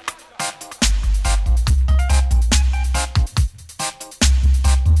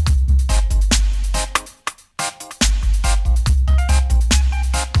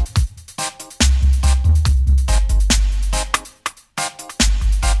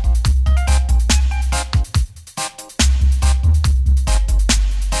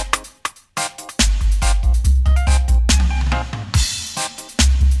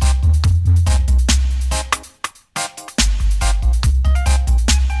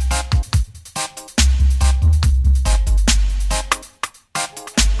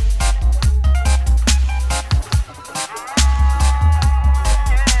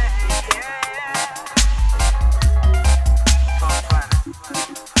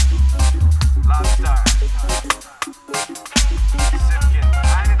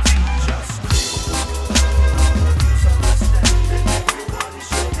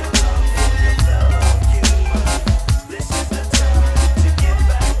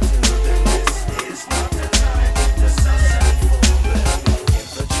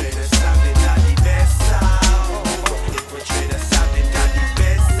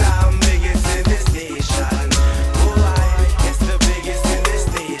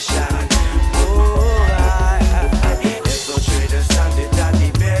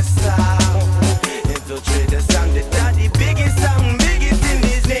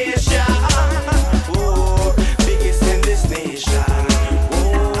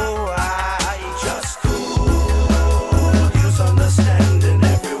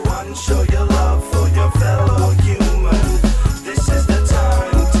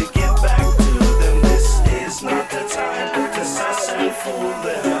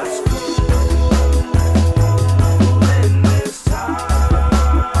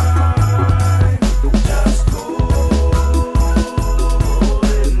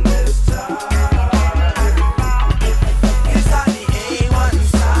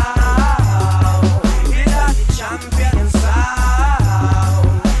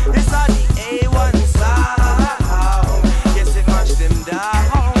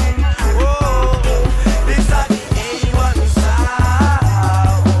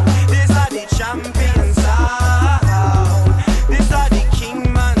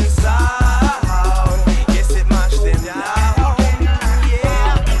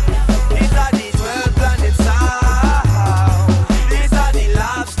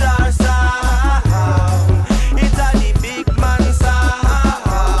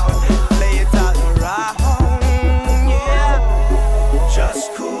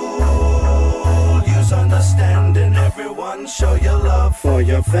 show your love for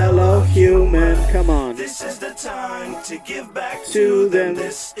your fellow human. Come on. This is the time to give back To them.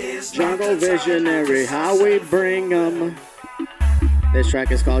 This is Jungle Visionary, how we bring them. This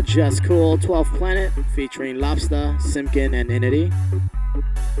track is called Just Cool, 12th Planet, featuring Lobster, Simkin, and Inity.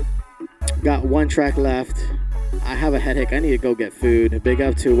 Got one track left. I have a headache. I need to go get food. Big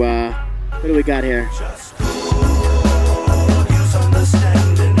up to, what do we got here? Just cool. Use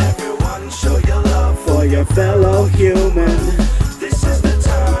understanding. Everyone show your love For your fellow human. This is the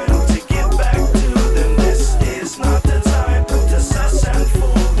time to give back to them. This is not the time to suss and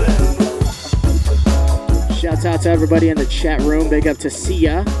fool them. Shouts out to everybody in the chat room. Big up to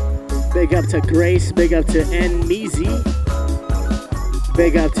Sia. Big up to Grace. Big up to N Meezy.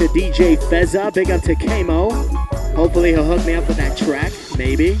 Big up to DJ Fezza. Big up to Kamo. Hopefully he'll hook me up with that track.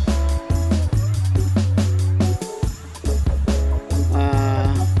 Maybe.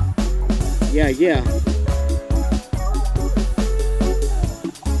 Yeah.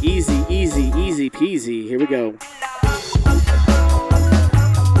 Easy peasy. Here we go.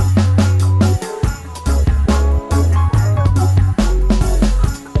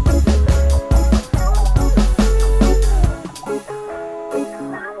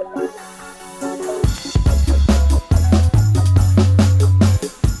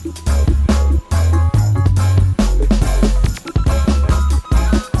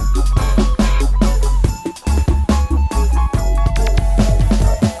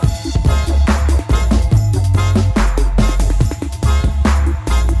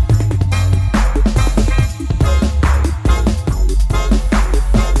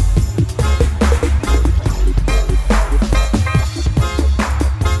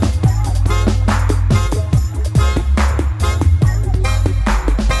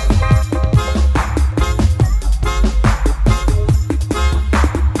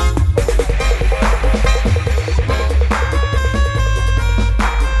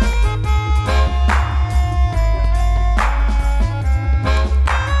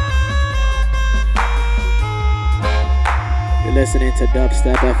 Listening to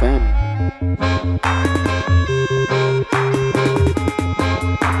Dubstep FM.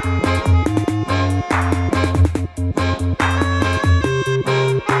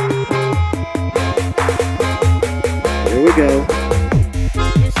 Here we go.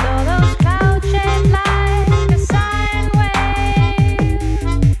 You saw those clouds shaped like a sine wave.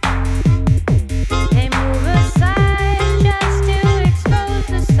 They move aside just to expose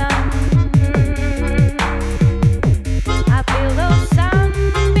the sun. I feel those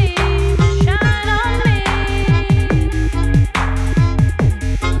sunbeams shine on me,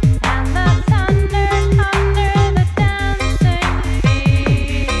 and the thunder under the dancing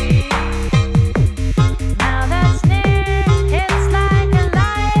feet. Now that's near, it's like a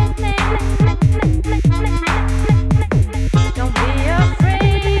lightning. Don't be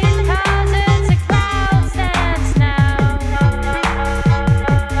afraid, 'cause it's a cloud dance now.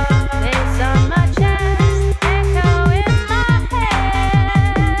 There's so much as echo in my head,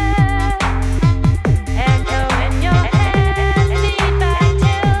 echo in your head, lead back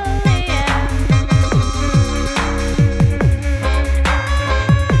till the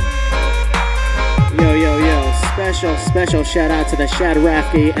Yo. Special shout out to the Shad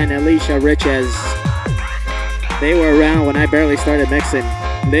Rafki and Alicia Riches. They were around when I barely started mixing.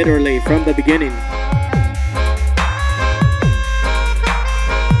 Literally from the beginning.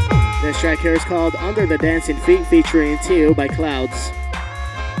 This track here is called Under the Dancing Feet featuring Teo by Clouds.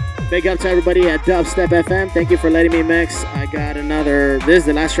 Big up to everybody at Dubstep FM. Thank you for letting me mix. I got another, this is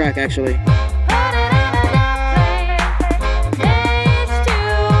the last track actually.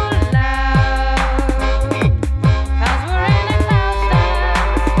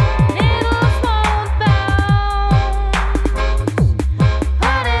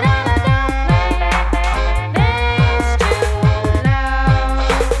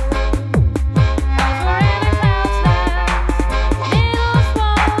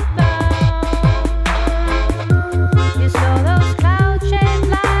 You saw those clouds shaped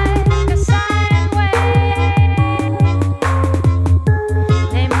like a sine wave.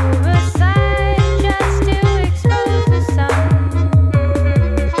 They move aside just to expose the sun.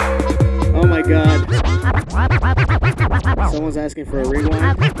 Oh my god. Someone's asking for a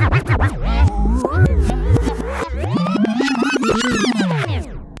rewind.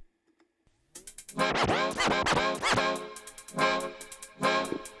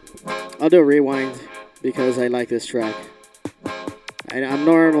 I'll do a rewind because I like this track. And I'm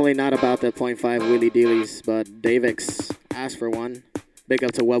normally not about the 0.5 wheelie dealies, but Davix asked for one. Big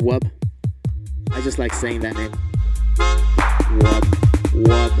up to Wub Wub. I just like saying that name. Wub,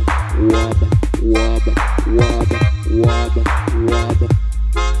 Wub, Wub, Wub, Wub, Wub.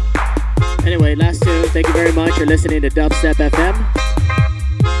 Anyway, last tune. Thank you very much. You're listening to Dubstep FM.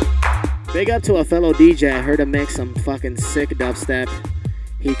 Big up to a fellow DJ. I heard him make some fucking sick dubstep.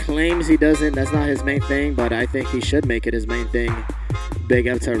 He claims he doesn't. That's not his main thing, but I think he should make it his main thing. Big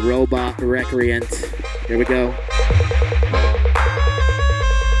up to Robot Recreant. Here we go.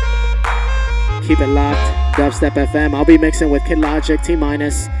 Keep it locked. Dubstep FM. I'll be mixing with Kid Logic,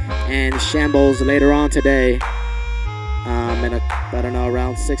 T-Minus, and Shambles later on today. I don't know,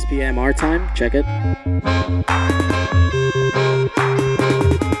 around 6 p.m. our time. Check it.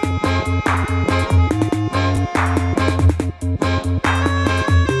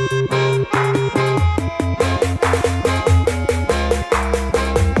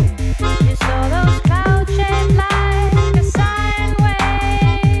 You saw those clouds shed like a sine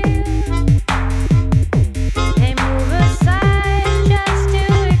wave. They move aside just to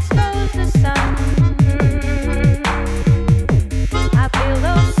expose the sun. I feel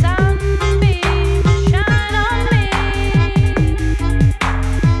those sunbeams shine on me.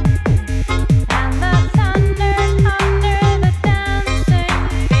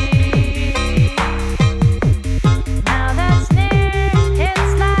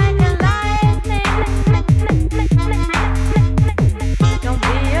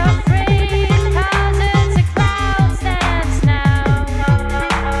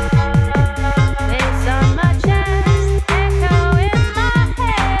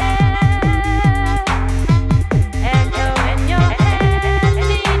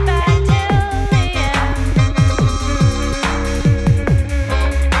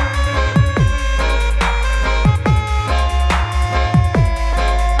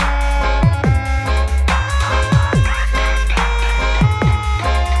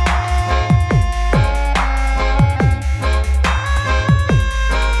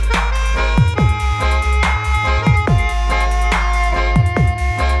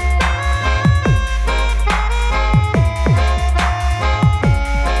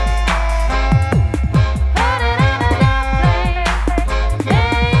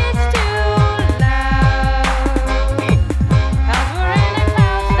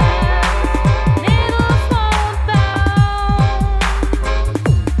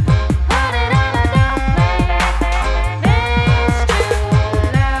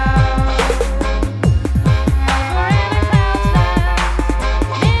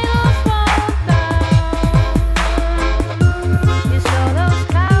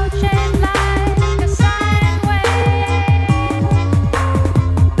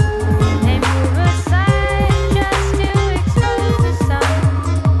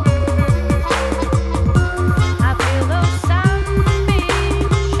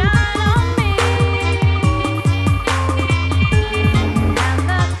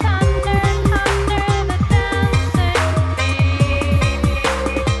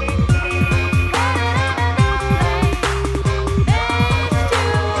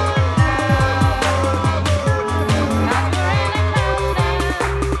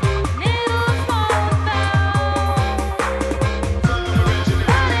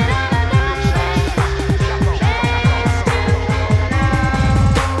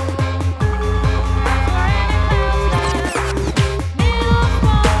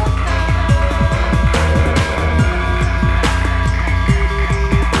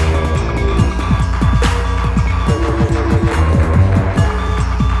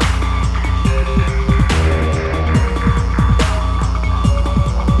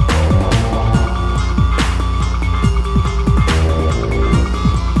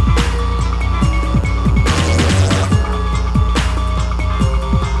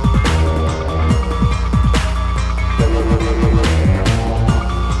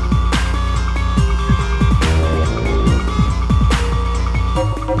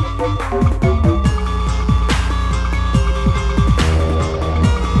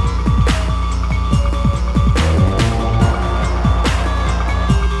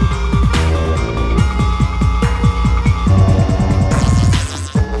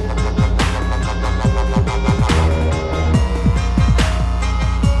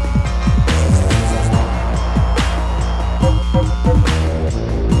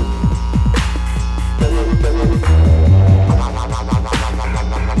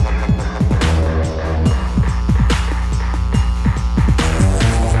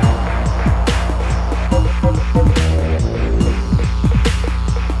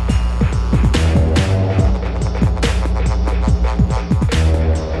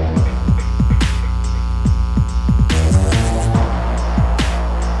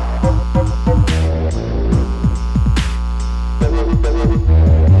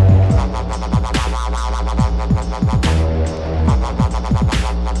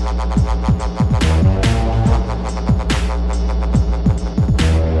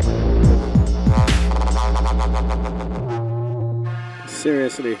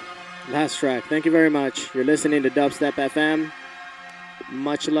 Seriously. Last track. Thank you very much. You're listening to Dubstep FM.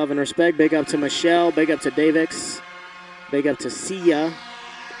 Much love and respect. Big up to Michelle. Big up to Davix. Big up to Sia.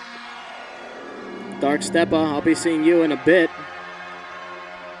 Dark Steppa, I'll be seeing you in a bit.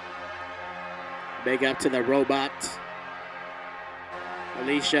 Big up to the robot.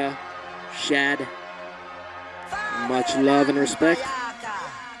 Alicia. Shad. Much love and respect.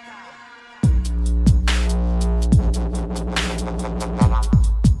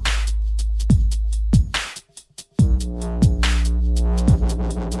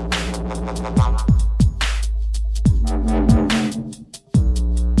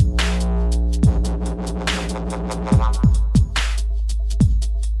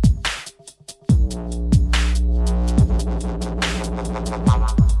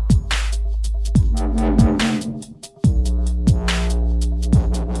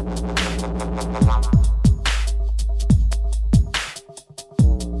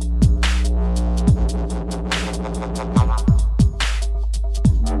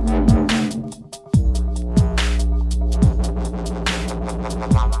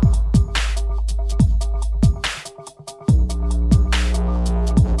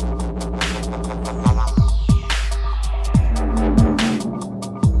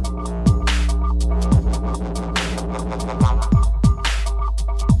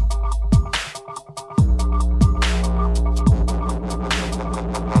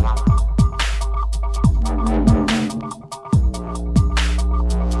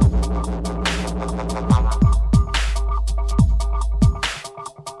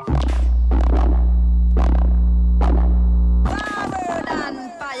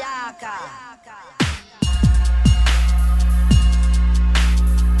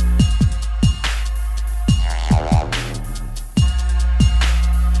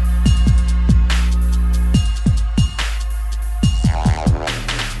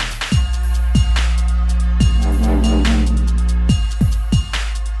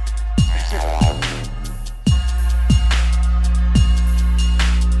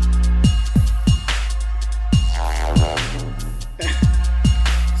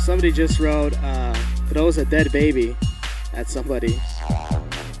 Somebody just wrote, throws a dead baby at somebody.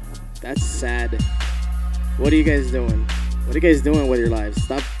 That's sad. What are you guys doing? What are you guys doing with your lives?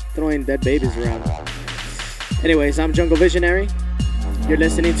 Stop throwing dead babies around. Anyways, I'm Jungle Visionary. You're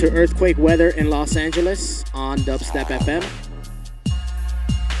listening to Earthquake Weather in Los Angeles on Dubstep FM.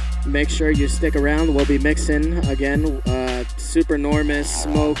 Make sure you stick around. We'll be mixing again Supernormous,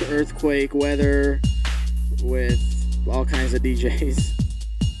 Smoke, Earthquake Weather with all kinds of DJs.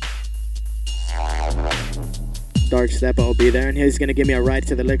 Dark Steppa will be there, and he's gonna give me a ride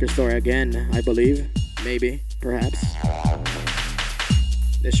to the liquor store again, I believe. Maybe, perhaps.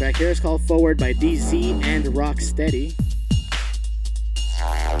 This track here is called Forward by DZ and Rocksteady.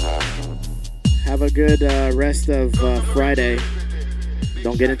 Have a good rest of Friday.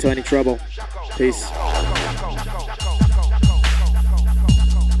 Don't get into any trouble. Peace.